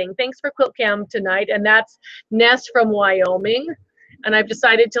anything? Thanks for Quilt-Cam tonight. And that's Ness from Wyoming. And I've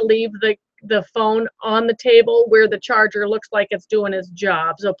decided to leave the phone on the table where the charger looks like it's doing its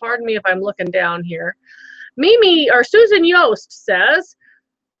job. So pardon me if I'm looking down here. Mimi, or Susan Yost says,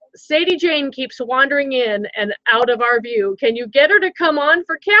 Sadie Jane keeps wandering in and out of our view. Can you get her to come on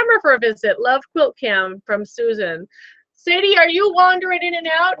for camera for a visit? Love Quilt-Cam from Susan. Sadie, are you wandering in and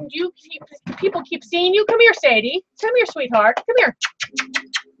out and people keep seeing you? Come here, Sadie. Come here, sweetheart. Come here.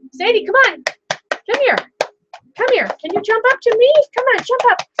 Sadie, come on. Come here. Come here. Can you jump up to me? Come on,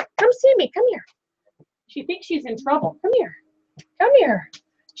 jump up. Come see me. Come here. She thinks she's in trouble. Come here. Come here.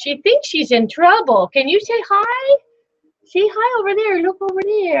 She thinks she's in trouble. Can you say hi? Say hi over there. Look over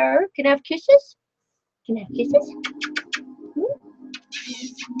there. Can I have kisses? Can I have kisses?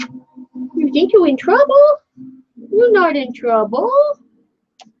 You think you're in trouble? You're not in trouble.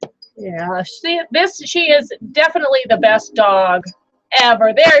 Yeah, she is definitely the best dog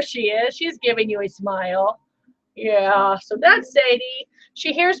ever. There she is. She's giving you a smile. Yeah, so that's Sadie.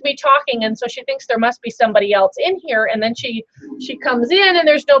 She hears me talking, and so she thinks there must be somebody else in here, and then she comes in, and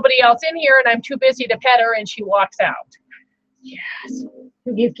there's nobody else in here, and I'm too busy to pet her, and she walks out. Yes.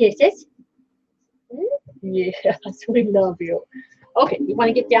 You give kisses? Yes, we love you. Okay, you want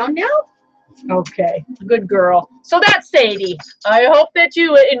to get down now? Okay, good girl. So that's Sadie. I hope that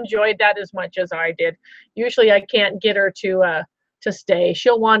you enjoyed that as much as I did. Usually I can't get her to stay.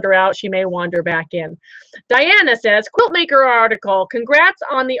 She'll wander out. She may wander back in. Diana says, Quiltmaker article. Congrats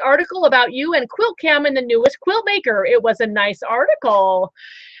on the article about you and Quilt-Cam and the newest Quiltmaker. It was a nice article.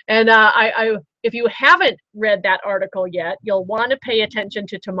 And if you haven't read that article yet, you'll want to pay attention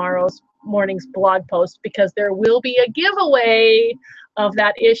to tomorrow's morning's blog post because there will be a giveaway of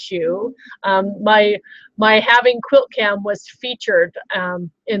that issue. My having Quilt-Cam was featured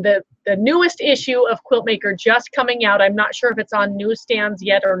in the newest issue of Quiltmaker just coming out. I'm not sure if it's on newsstands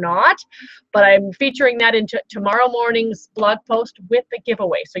yet or not, but I'm featuring that into tomorrow morning's blog post with the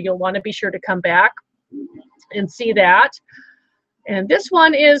giveaway. So you'll want to be sure to come back and see that. And this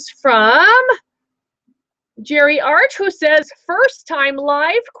one is from Jerry Arch, who says, first time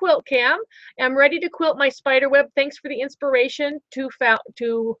live Quilt-Cam. I'm ready to quilt my spiderweb. Thanks for the inspiration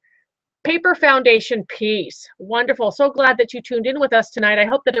to paper foundation piece. Wonderful. So glad that you tuned in with us tonight. I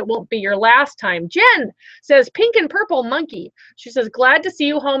hope that it won't be your last time. Jen says, pink and purple monkey. She says, glad to see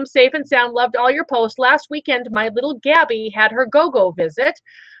you home safe and sound. Loved all your posts. Last weekend, my little Gabby had her go-go visit.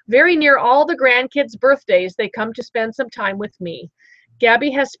 Very near all the grandkids' birthdays, they come to spend some time with me.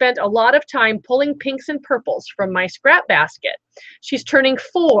 Gabby has spent a lot of time pulling pinks and purples from my scrap basket. She's turning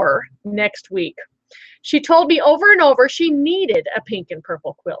 4 next week. She told me over and over she needed a pink and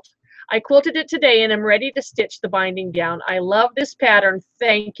purple quilt. I quilted it today and I'm ready to stitch the binding down. I love this pattern.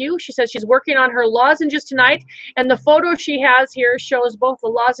 Thank you. She says she's working on her lozenges tonight, and the photo she has here shows both the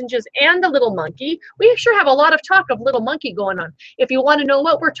lozenges and the little monkey. We sure have a lot of talk of little monkey going on. If you want to know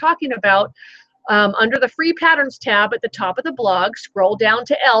what we're talking about, under the free patterns tab at the top of the blog, scroll down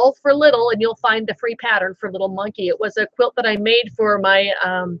to L for little and you'll find the free pattern for little monkey. It was a quilt that I made for my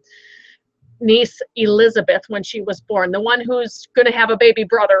niece Elizabeth when she was born, the one who's going to have a baby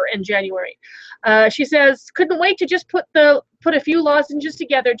brother in January. She says, couldn't wait to just put a few lozenges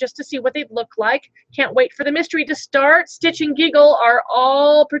together just to see what they'd look like. Can't wait for the mystery to start. Stitch and Giggle are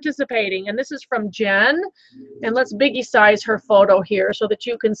all participating. And this is from Jen. And let's biggie size her photo here so that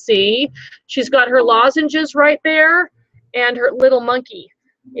you can see. She's got her lozenges right there and her little monkey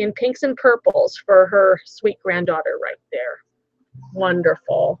in pinks and purples for her sweet granddaughter right there.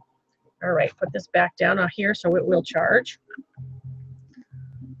 Wonderful. All right, put this back down out here so it will charge.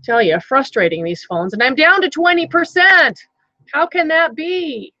 Tell you, frustrating these phones. And I'm down to 20%. How can that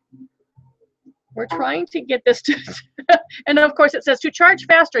be? We're trying to get this to, and of course it says to charge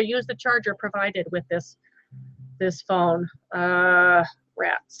faster, use the charger provided with this phone.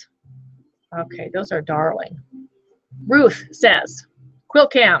 Rats. Okay, those are darling. Ruth says,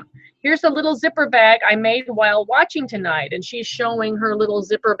 Quilt-Cam, here's a little zipper bag I made while watching tonight. And she's showing her little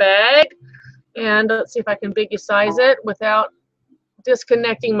zipper bag. And let's see if I can biggie size it without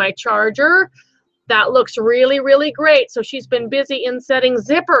disconnecting my charger. That looks really, really great. So she's been busy insetting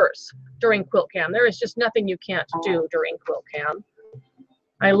zippers during Quilt-Cam. There is just nothing you can't do during Quilt-Cam.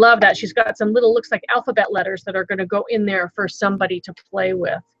 I love that. She's got some little, looks like alphabet letters that are going to go in there for somebody to play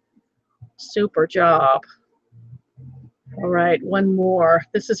with. Super job. All right, one more.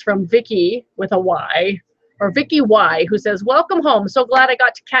 This is from Vicky with a Y, or Vicky Y, who says, welcome home. So glad I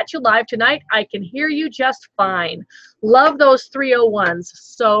got to catch you live tonight. I can hear you just fine. Love those 301s.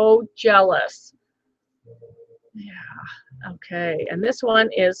 So jealous. Yeah, okay. And this one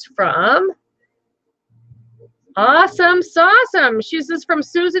is from Awesome Sawsome. She's this from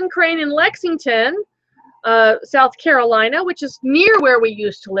Susan Crane in Lexington, South Carolina, which is near where we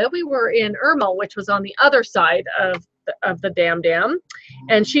used to live. We were in Irma, which was on the other side of the dam.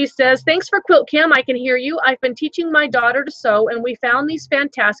 And she says, thanks for Quilt-Cam. I can hear you. I've been teaching my daughter to sew, and we found these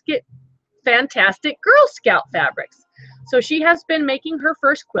fantastic Girl Scout fabrics. So she has been making her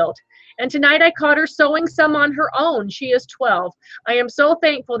first quilt. And tonight I caught her sewing some on her own. She is 12. I am so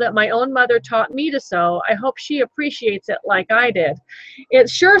thankful that my own mother taught me to sew. I hope she appreciates it like I did. It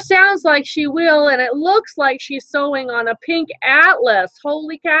sure sounds like she will, and it looks like she's sewing on a pink atlas.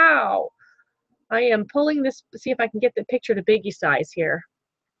 Holy cow. I am pulling this, see if I can get the picture to biggie size here.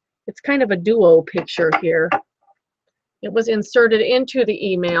 It's kind of a duo picture here. It was inserted into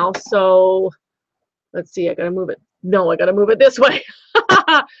the email, so let's see, I gotta move it. No, I gotta move it this way.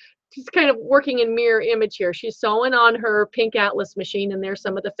 She's kind of working in mirror image here. She's sewing on her pink atlas machine, and there's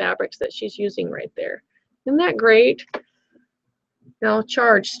some of the fabrics that she's using right there. Isn't that great? Now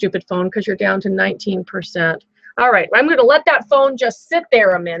charge, stupid phone, because you're down to 19%. All right, I'm gonna let that phone just sit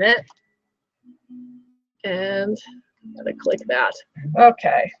there a minute. And I'm gonna click that.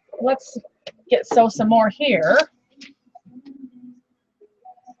 Okay, let's sew some more here.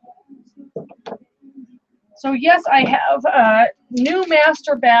 So yes, I have a new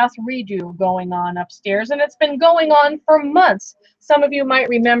master bath redo going on upstairs, and it's been going on for months. Some of you might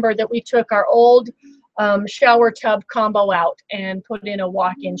remember that we took our old shower tub combo out and put in a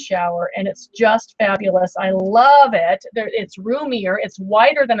walk-in shower, and it's just fabulous. I love it. It's roomier. It's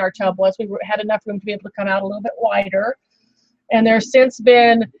wider than our tub was. We had enough room to be able to come out a little bit wider. And there's since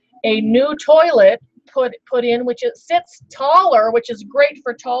been a new toilet put in, which it sits taller, which is great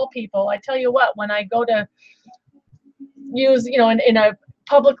for tall people. I tell you what, when I go to use, you know, in a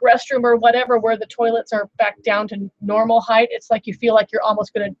public restroom or whatever, where the toilets are back down to normal height, it's like you feel like you're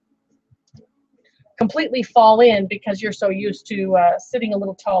almost going to completely fall in because you're so used to sitting a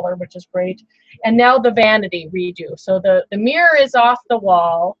little taller, which is great. And now the vanity redo. So the mirror is off the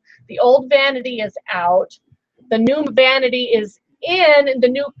wall. The old vanity is out. The new vanity is in, and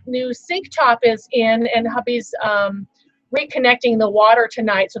the new sink top is in, and hubby's reconnecting the water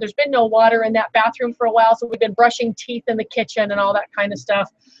tonight. So there's been no water in that bathroom for a while, so we've been brushing teeth in the kitchen and all that kind of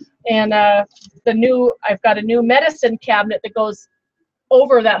stuff. And I've got a new medicine cabinet that goes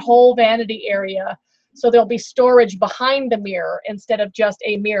over that whole vanity area. So there'll be storage behind the mirror instead of just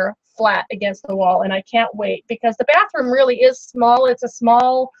a mirror flat against the wall. And I can't wait, because the bathroom really is small. It's a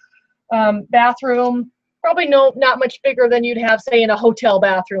small bathroom, probably not much bigger than you'd have, say, in a hotel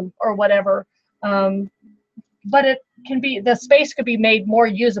bathroom or whatever. But it can be, the space could be made more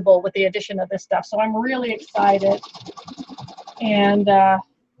usable with the addition of this stuff. So I'm really excited. And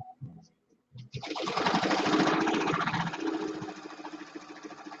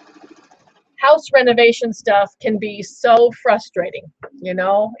house renovation stuff can be so frustrating, you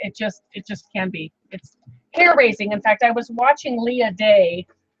know. It just can be. It's hair raising. In fact, I was watching Leah Day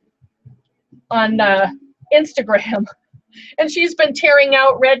on Instagram, and she's been tearing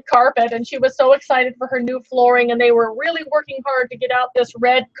out red carpet, and she was so excited for her new flooring, and they were really working hard to get out this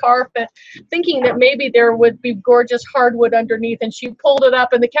red carpet, thinking that maybe there would be gorgeous hardwood underneath. And she pulled it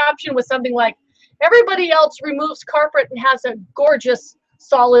up, and the caption was something like, everybody else removes carpet and has a gorgeous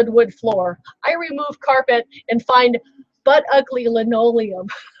solid wood floor. I remove carpet and find butt ugly linoleum.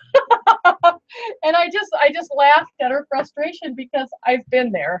 And I just laughed at her frustration, because I've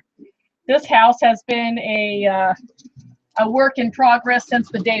been there. This house has been a work in progress since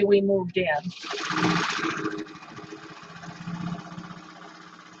the day we moved in.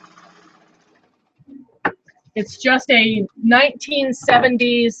 It's just a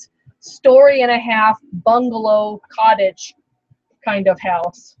 1970s story and a half bungalow cottage kind of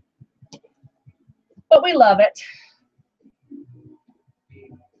house, but we love it.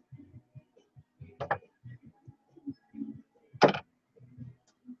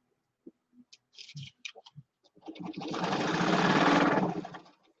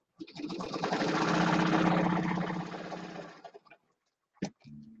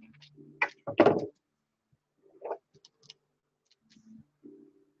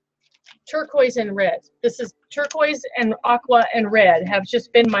 Turquoise and red. This is turquoise and aqua and red have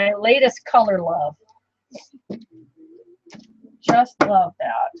just been my latest color love. Just love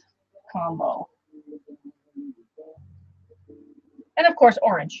that combo. And of course,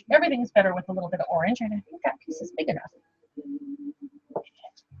 orange. Everything's better with a little bit of orange, and I think that piece is big enough.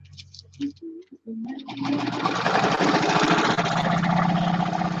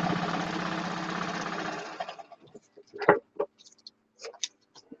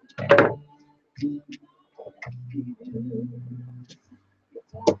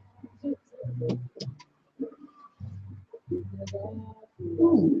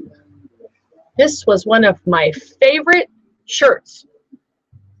 Ooh. This was one of my favorite shirts.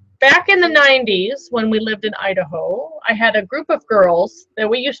 Back in the 90s, when we lived in Idaho, I had a group of girls that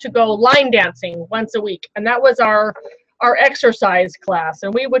we used to go line dancing once a week, and that was our exercise class.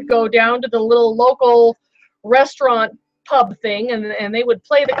 And we would go down to the little local restaurant pub thing, and they would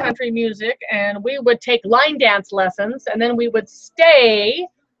play the country music, and we would take line dance lessons, and then we would stay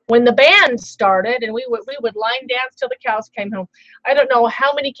when the band started, and we would line dance till the cows came home. I don't know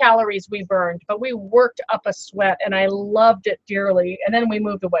how many calories we burned, but we worked up a sweat, and I loved it dearly. And then we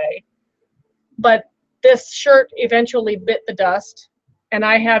moved away. But this shirt eventually bit the dust, and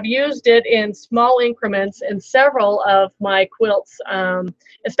I have used it in small increments in several of my quilts,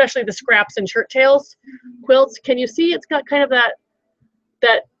 especially the scraps and shirt tails quilts. Can you see it's got kind of that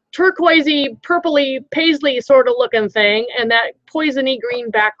turquoisey, purpley, paisley sort of looking thing, and that poisony green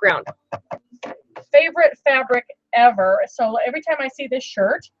background. Favorite fabric ever. So every time I see this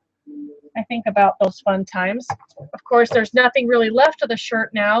shirt, I think about those fun times. Of course, there's nothing really left of the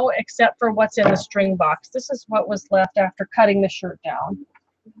shirt now except for what's in the string box. This is what was left after cutting the shirt down.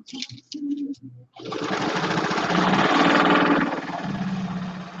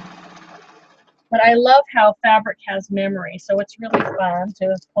 But I love how fabric has memory, so it's really fun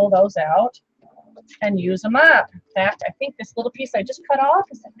to pull those out and use them up. In fact, I think this little piece I just cut off,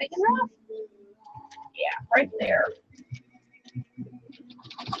 is that big enough? Yeah, right there.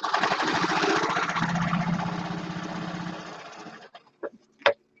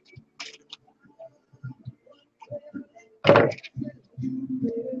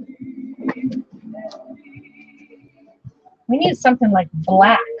 We need something like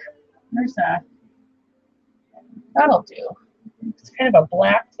black. There's a, that'll do. It's kind of a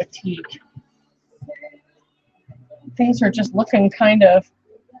black batik. Things are just looking kind of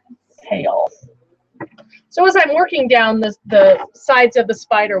pale. So as I'm working down the sides of the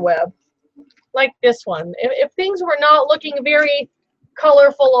spider web, like this one, if things were not looking very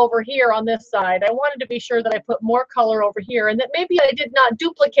colorful over here on this side, I wanted to be sure that I put more color over here, and that maybe I did not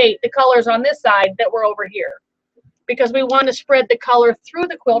duplicate the colors on this side that were over here, because we want to spread the color through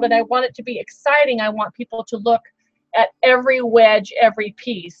the quilt, and I want it to be exciting. I want people to look at every wedge, every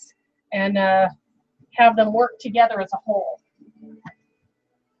piece, and have them work together as a whole.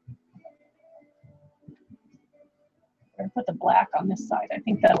 I'm gonna put the black on this side. I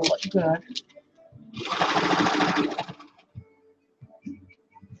think that'll look good.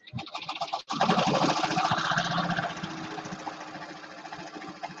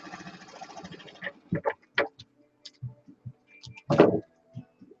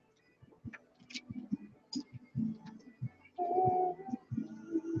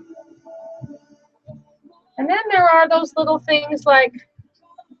 And then there are those little things like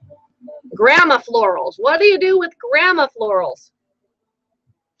grandma florals. What do you do with grandma florals?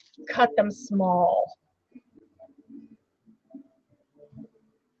 Cut them small.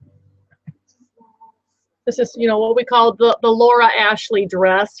 This is, you know, what we call the Laura Ashley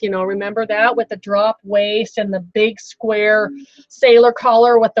dress. You know, remember that, with the drop waist and the big square sailor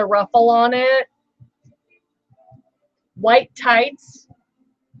collar with the ruffle on it? White tights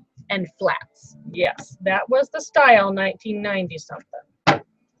and flats. Yes, that was the style, 1990 something.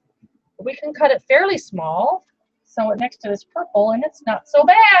 We can cut it fairly small, sew it next to this purple, and it's not so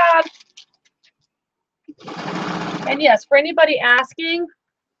bad. And yes, for anybody asking,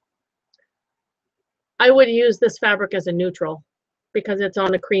 I would use this fabric as a neutral because it's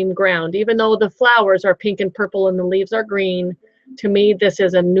on a cream ground. Even though the flowers are pink and purple and the leaves are green, to me this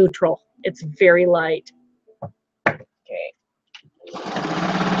is a neutral. It's very light. Okay.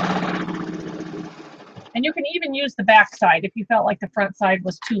 And you can even use the back side if you felt like the front side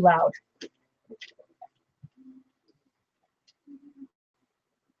was too loud.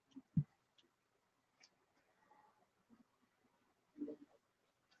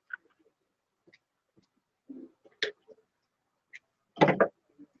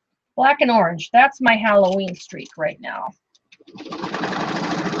 Black and orange, that's my Halloween streak right now.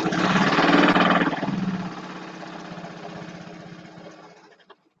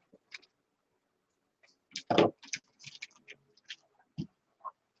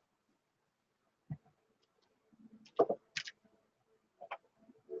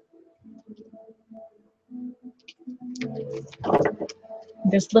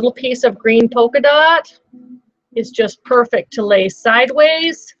 This little piece of green polka dot is just perfect to lay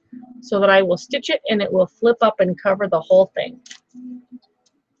sideways so that I will stitch it and it will flip up and cover the whole thing.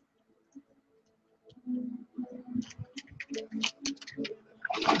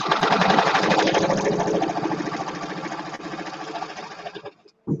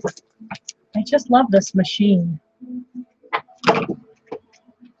 I just love this machine.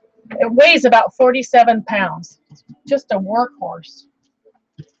 It weighs about 47 pounds. Just a workhorse.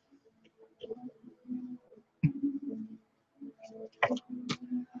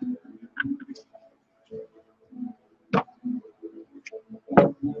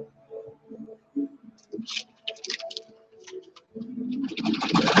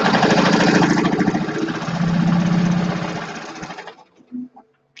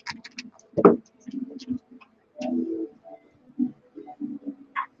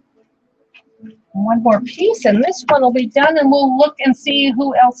 One more piece and this one will be done, and we'll look and see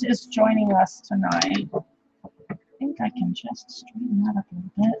who else is joining us tonight. I think I can just straighten that up a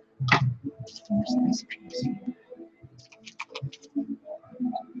little bit. There's this piece here.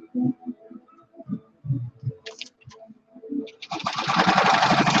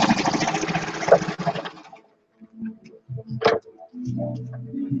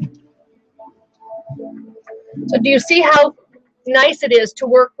 So do you see how nice it is to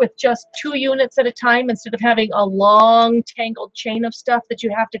work with just 2 units at a time instead of having a long tangled chain of stuff that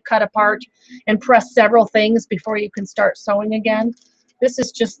you have to cut apart and press several things before you can start sewing again? This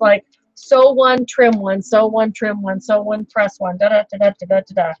is just like sew one, trim one, sew one, trim one, sew one, press one, da da da da da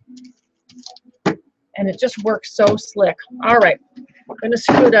da da. And it just works so slick. All right, I'm going to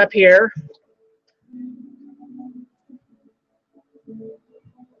scoot up here.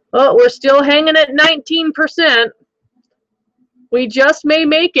 Oh, we're still hanging at 19%. We just may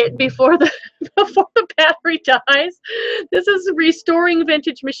make it before the battery dies. This is restoring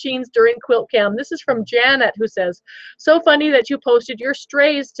vintage machines during Quilt-Cam. This is from Janet, who says, "So funny that you posted your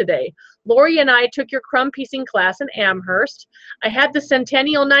strays today. Lori and I took your crumb piecing class in Amherst. I had the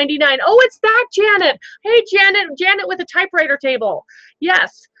Centennial 99. Oh, it's that Janet. Hey, Janet with a typewriter table.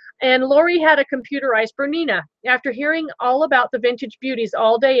 Yes. And Lori had a computerized Bernina. After hearing all about the vintage beauties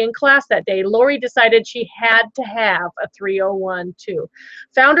all day in class that day, Lori decided she had to have a 301 too.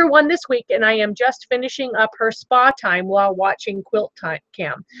 Found her one this week, and I am just finishing up her spa time while watching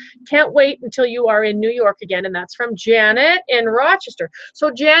Quilt-Cam. Can't wait until you are in New York again." And that's from Janet in Rochester.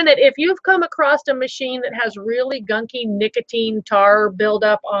 So Janet, if you've come across a machine that has really gunky nicotine tar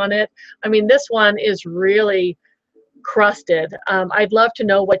buildup on it, I mean, this one is really crusted. I'd love to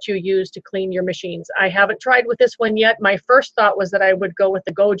know what you use to clean your machines. I haven't tried with this one yet. My first thought was that I would go with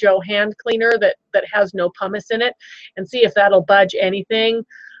the Gojo hand cleaner that has no pumice in it and see if that'll budge anything.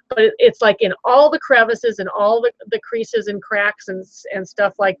 But it's like in all the crevices and all the creases and cracks and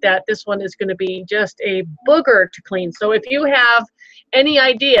stuff like that, this one is going to be just a booger to clean. So if you have any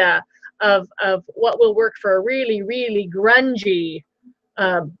idea of what will work for a really, really grungy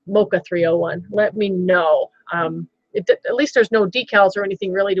Mocha 301, let me know. At least there's no decals or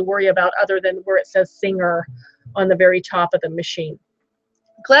anything really to worry about other than where it says Singer on the very top of the machine.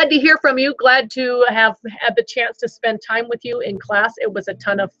 Glad to hear from you. Glad to have had the chance to spend time with you in class. It was a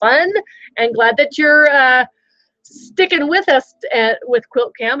ton of fun, and glad that you're sticking with us with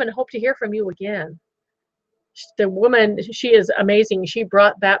Quilt-Cam, and hope to hear from you again. The woman, she is amazing. She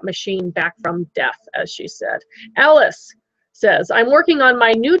brought that machine back from death, as she said. Alice says, "I'm working on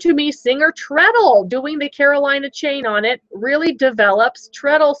my new to me Singer treadle. Doing the Carolina chain on it really develops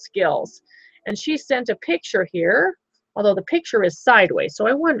treadle skills." And she sent a picture here, although the picture is sideways. So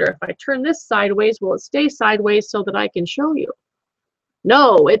I wonder if I turn this sideways, will it stay sideways so that I can show you?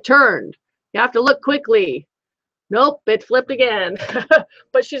 No, it turned. You have to look quickly. Nope, it flipped again.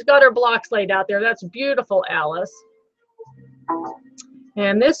 But she's got her blocks laid out there. That's beautiful, Alice.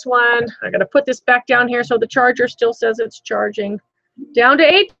 And this one, I'm going to put this back down here so the charger still says it's charging. Down to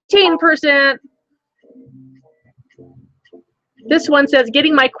 18%. This one says,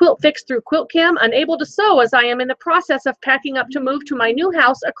 "Getting my quilt fixed through Quilt-Cam, unable to sew as I am in the process of packing up to move to my new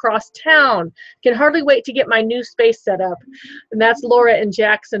house across town. Can hardly wait to get my new space set up." And that's Laura in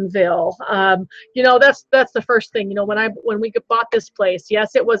Jacksonville. You know, that's the first thing. You know, when we bought this place,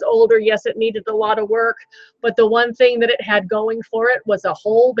 yes, it was older. Yes, it needed a lot of work. But the one thing that it had going for it was a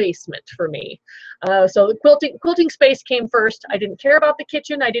whole basement for me. So the quilting space came first. I didn't care about the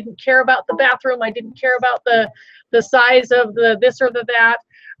kitchen. I didn't care about the bathroom. I didn't care about the size of the this or the that.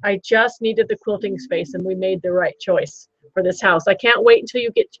 I just needed the quilting space, and we made the right choice for this house. I can't wait until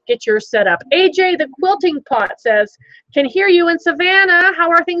you get yours set up. AJ the Quilting Pot says, "Can hear you in Savannah. How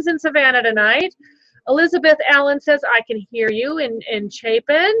are things in Savannah tonight?" Elizabeth Allen says, I can hear you in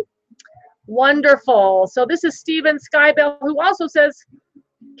Chapin. Wonderful. So this is Stephen Skybell, who also says,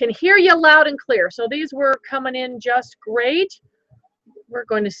 can hear you loud and clear. So these were coming in just great. We're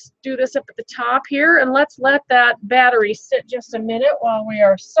going to do this up at the top here, and let's let that battery sit just a minute while we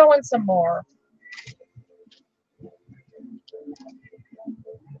are sewing some more.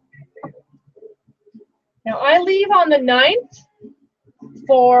 Now I leave on the 9th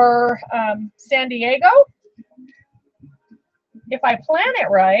for San Diego. If I plan it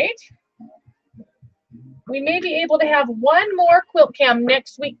right, we may be able to have one more Quilt-Cam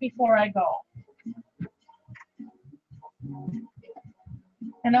next week before I go.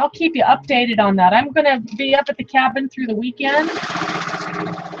 And I'll keep you updated on that. I'm going to be up at the cabin through the weekend.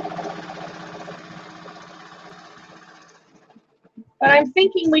 But I'm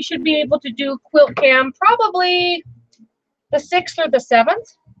thinking we should be able to do Quilt-Cam probably the 6th or the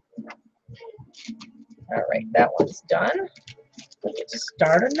 7th. All right, that one's done. We get to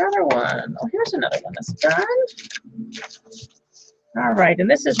start another one. Oh, here's another one that's done. All right, and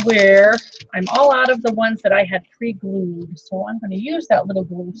this is where I'm all out of the ones that I had pre-glued. So I'm going to use that little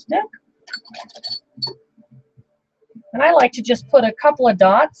glue stick. And I like to just put a couple of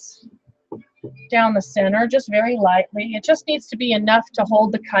dots down the center, just very lightly. It just needs to be enough to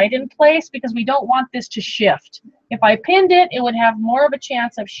hold the kite in place because we don't want this to shift. If I pinned it, it would have more of a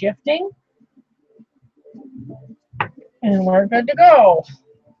chance of shifting. And we're good to go.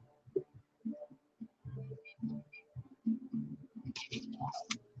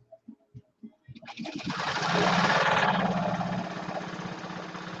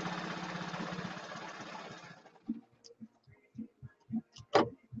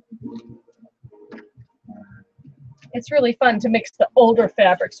 It's really fun to mix the older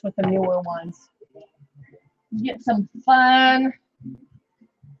fabrics with the newer ones. You get some fun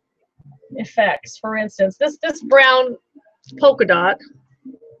effects. For instance, this brown polka dot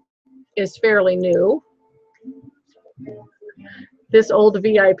is fairly new. This old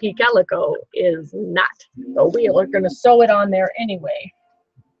VIP calico is not. So we are going to sew it on there anyway.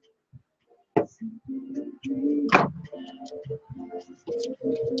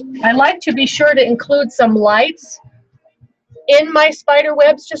 I like to be sure to include some lights in my spider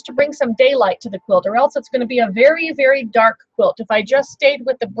webs just to bring some daylight to the quilt, or else it's going to be a very, very dark quilt. If I just stayed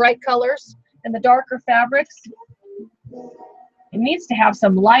with the bright colors and the darker fabrics, it needs to have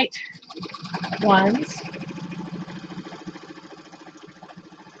some light ones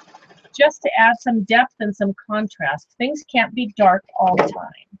just to add some depth and some contrast. Things can't be dark all the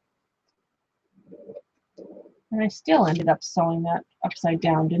time. And I still ended up sewing that upside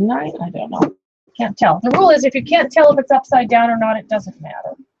down, didn't I? I don't know. Can't tell. The rule is if you can't tell if it's upside down or not, it doesn't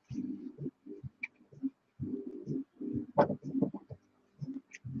matter.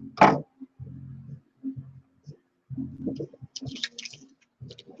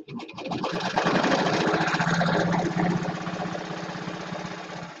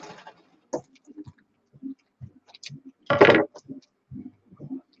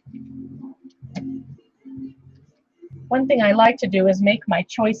 One thing I like to do is make my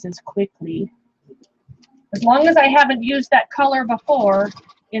choices quickly. As long as I haven't used that color before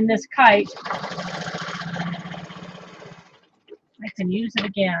in this kite, I can use it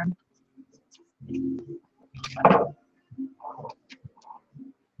again.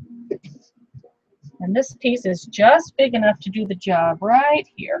 And this piece is just big enough to do the job right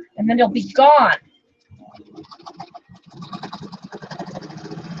here. And then it'll be gone.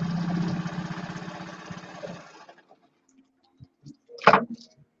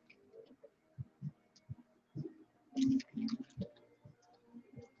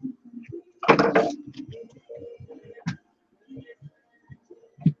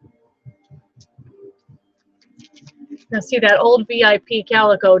 Now see, that old VIP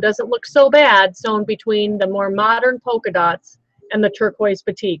calico doesn't look so bad sewn between the more modern polka dots and the turquoise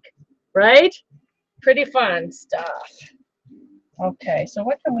batik, right? Pretty fun stuff. Okay, so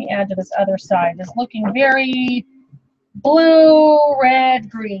what can we add to this other side? It's looking very blue, red,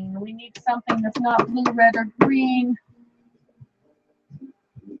 green. We need something that's not blue, red, or green.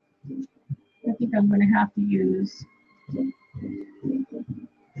 I think I'm going to have to use,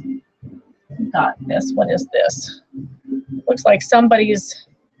 got this. What is this? Looks like somebody's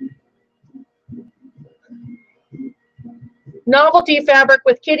novelty fabric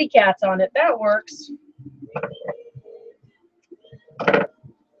with kitty cats on it. That works.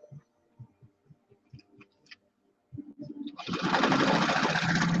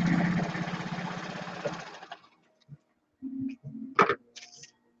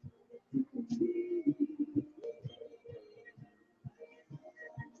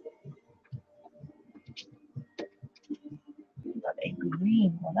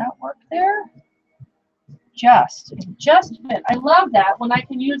 Will that work there? Just fit. I love that when I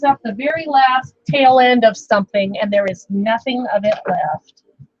can use up the very last tail end of something and there is nothing of it left.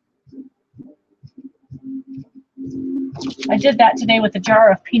 I did that today with a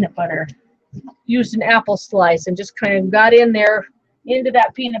jar of peanut butter. Used an apple slice and just kind of got in there into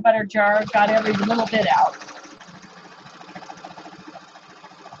that peanut butter jar, got every little bit out.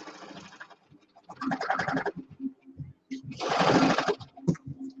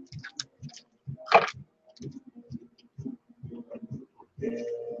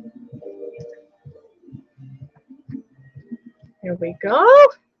 There we go.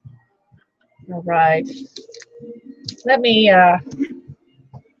 All right. Let me,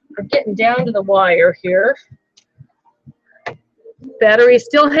 we're getting down to the wire here. Battery's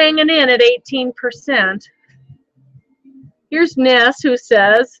still hanging in at 18%. Here's Ness who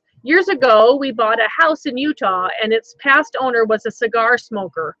says, years ago we bought a house in Utah and its past owner was a cigar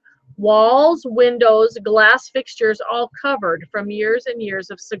smoker. Walls, windows, glass fixtures all covered from years and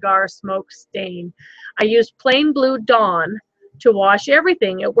years of cigar smoke stain. I used plain blue Dawn to wash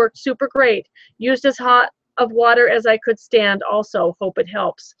everything. It worked super great. Used as hot of water as I could stand also. Hope it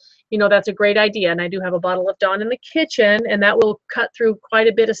helps. You know, that's a great idea. And I do have a bottle of Dawn in the kitchen and that will cut through quite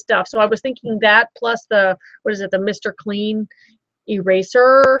a bit of stuff. So I was thinking that plus the, what is it, the Mr. Clean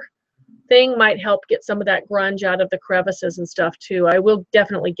eraser thing might help get some of that grunge out of the crevices and stuff too. I will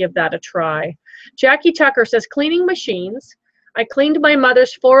definitely give that a try. Jackie Tucker says, cleaning machines. I cleaned my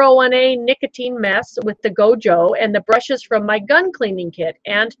mother's 401A nicotine mess with the Gojo and the brushes from my gun cleaning kit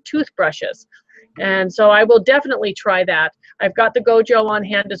and toothbrushes. And so I will definitely try that. I've got the Gojo on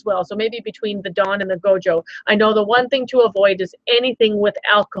hand as well. So maybe between the Dawn and the Gojo. I know the one thing to avoid is anything with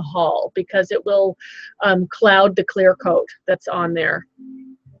alcohol because it will cloud the clear coat that's on there.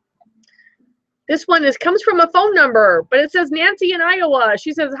 This one comes from a phone number, but it says Nancy in Iowa.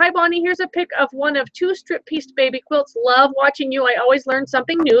 She says, hi, Bonnie. Here's a pic of one of 2 strip-pieced baby quilts. Love watching you. I always learn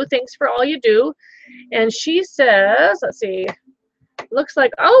something new. Thanks for all you do. And she says, let's see, looks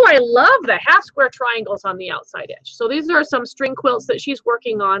like, oh, I love the half square triangles on the outside edge. So these are some string quilts that she's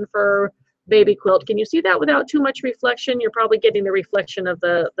working on for baby quilt. Can you see that without too much reflection? You're probably getting the reflection of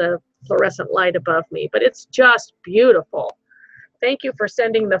the fluorescent light above me, but it's just beautiful. Thank you for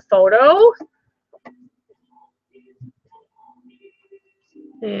sending the photo.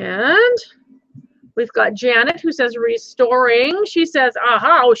 And we've got Janet who says restoring. She says,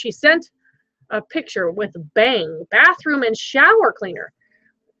 aha, oh, she sent a picture with bang, bathroom and shower cleaner.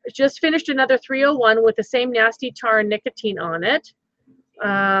 Just finished another 301 with the same nasty tar and nicotine on it.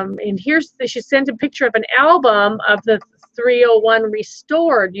 And here's, she sent a picture of an album of the 301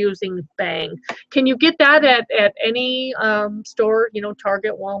 restored using bang. Can you get that at any store, you know,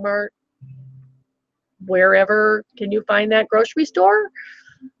 Target, Walmart, wherever? Can you find that grocery store?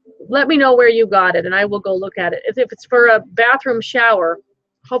 Let me know where you got it and I will go look at it. If it's for a bathroom shower,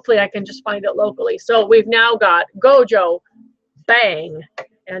 hopefully I can just find it locally. So we've now got Gojo, Bang,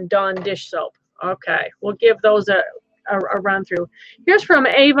 and Dawn dish soap. Okay, we'll give those a run through. Here's from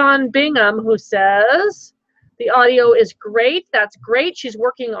Avon Bingham who says, the audio is great. That's great. She's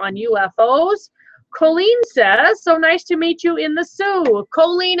working on UFOs. Colleen says, so nice to meet you in the Sioux.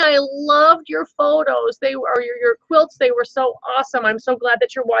 Colleen, I loved your photos. They were your quilts. They were so awesome. I'm so glad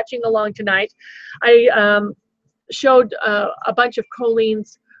that you're watching along tonight. I showed a bunch of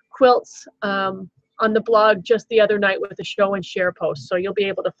Colleen's quilts on the blog just the other night with the show and share post, so you'll be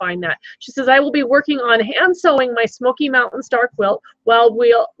able to find that. She says, I will be working on hand sewing my Smoky Mountain Star quilt while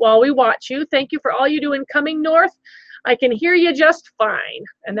we watch you. Thank you for all you do in coming north. I can hear you just fine.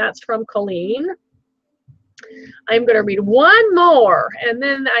 And that's from Colleen. I'm going to read one more, and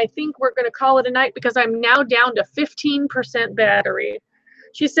then I think we're going to call it a night because I'm now down to 15% battery.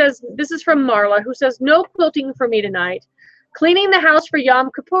 She says, this is from Marla, who says, no quilting for me tonight. Cleaning the house for Yom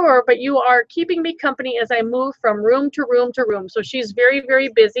Kippur, but you are keeping me company as I move from room to room to room. So she's very, very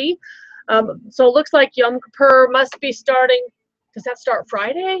busy. So it looks like Yom Kippur must be starting. Does that start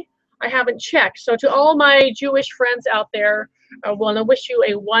Friday? I haven't checked. So to all my Jewish friends out there, I want to wish you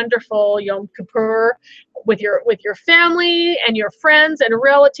a wonderful Yom Kippur with your family and your friends and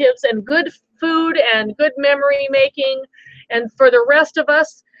relatives and good food and good memory making. And for the rest of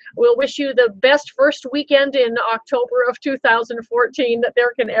us, we'll wish you the best first weekend in October of 2014 that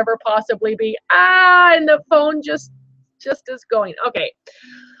there can ever possibly be. And the phone just is going. Okay.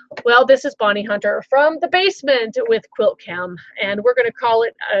 Well, this is Bonnie Hunter from the basement with Quilt-Cam, and we're going to call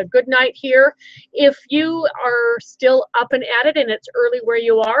it a good night here. If you are still up and at it and it's early where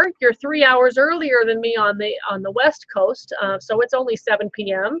you are, you're 3 hours earlier than me on the West Coast, so it's only 7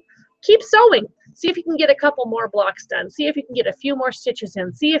 p.m. keep sewing. See if you can get a couple more blocks done. See if you can get a few more stitches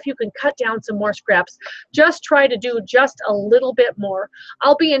in. See if you can cut down some more scraps. Just try to do just a little bit more.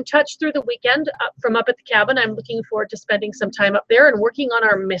 I'll be in touch through the weekend from up at the cabin. I'm looking forward to spending some time up there and working on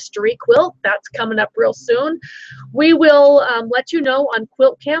our mystery quilt. That's coming up real soon. We will let you know on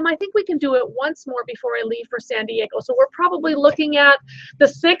Quilt-Cam. I think we can do it once more before I leave for San Diego. So we're probably looking at the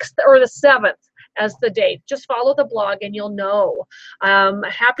 6th or the 7th as the date. Just follow the blog and you'll know.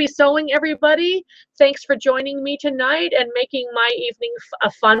 Happy sewing, everybody. Thanks for joining me tonight and making my evening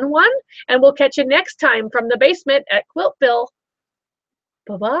a fun one. And we'll catch you next time from the basement at Quiltville.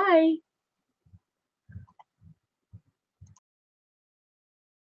 Bye-bye.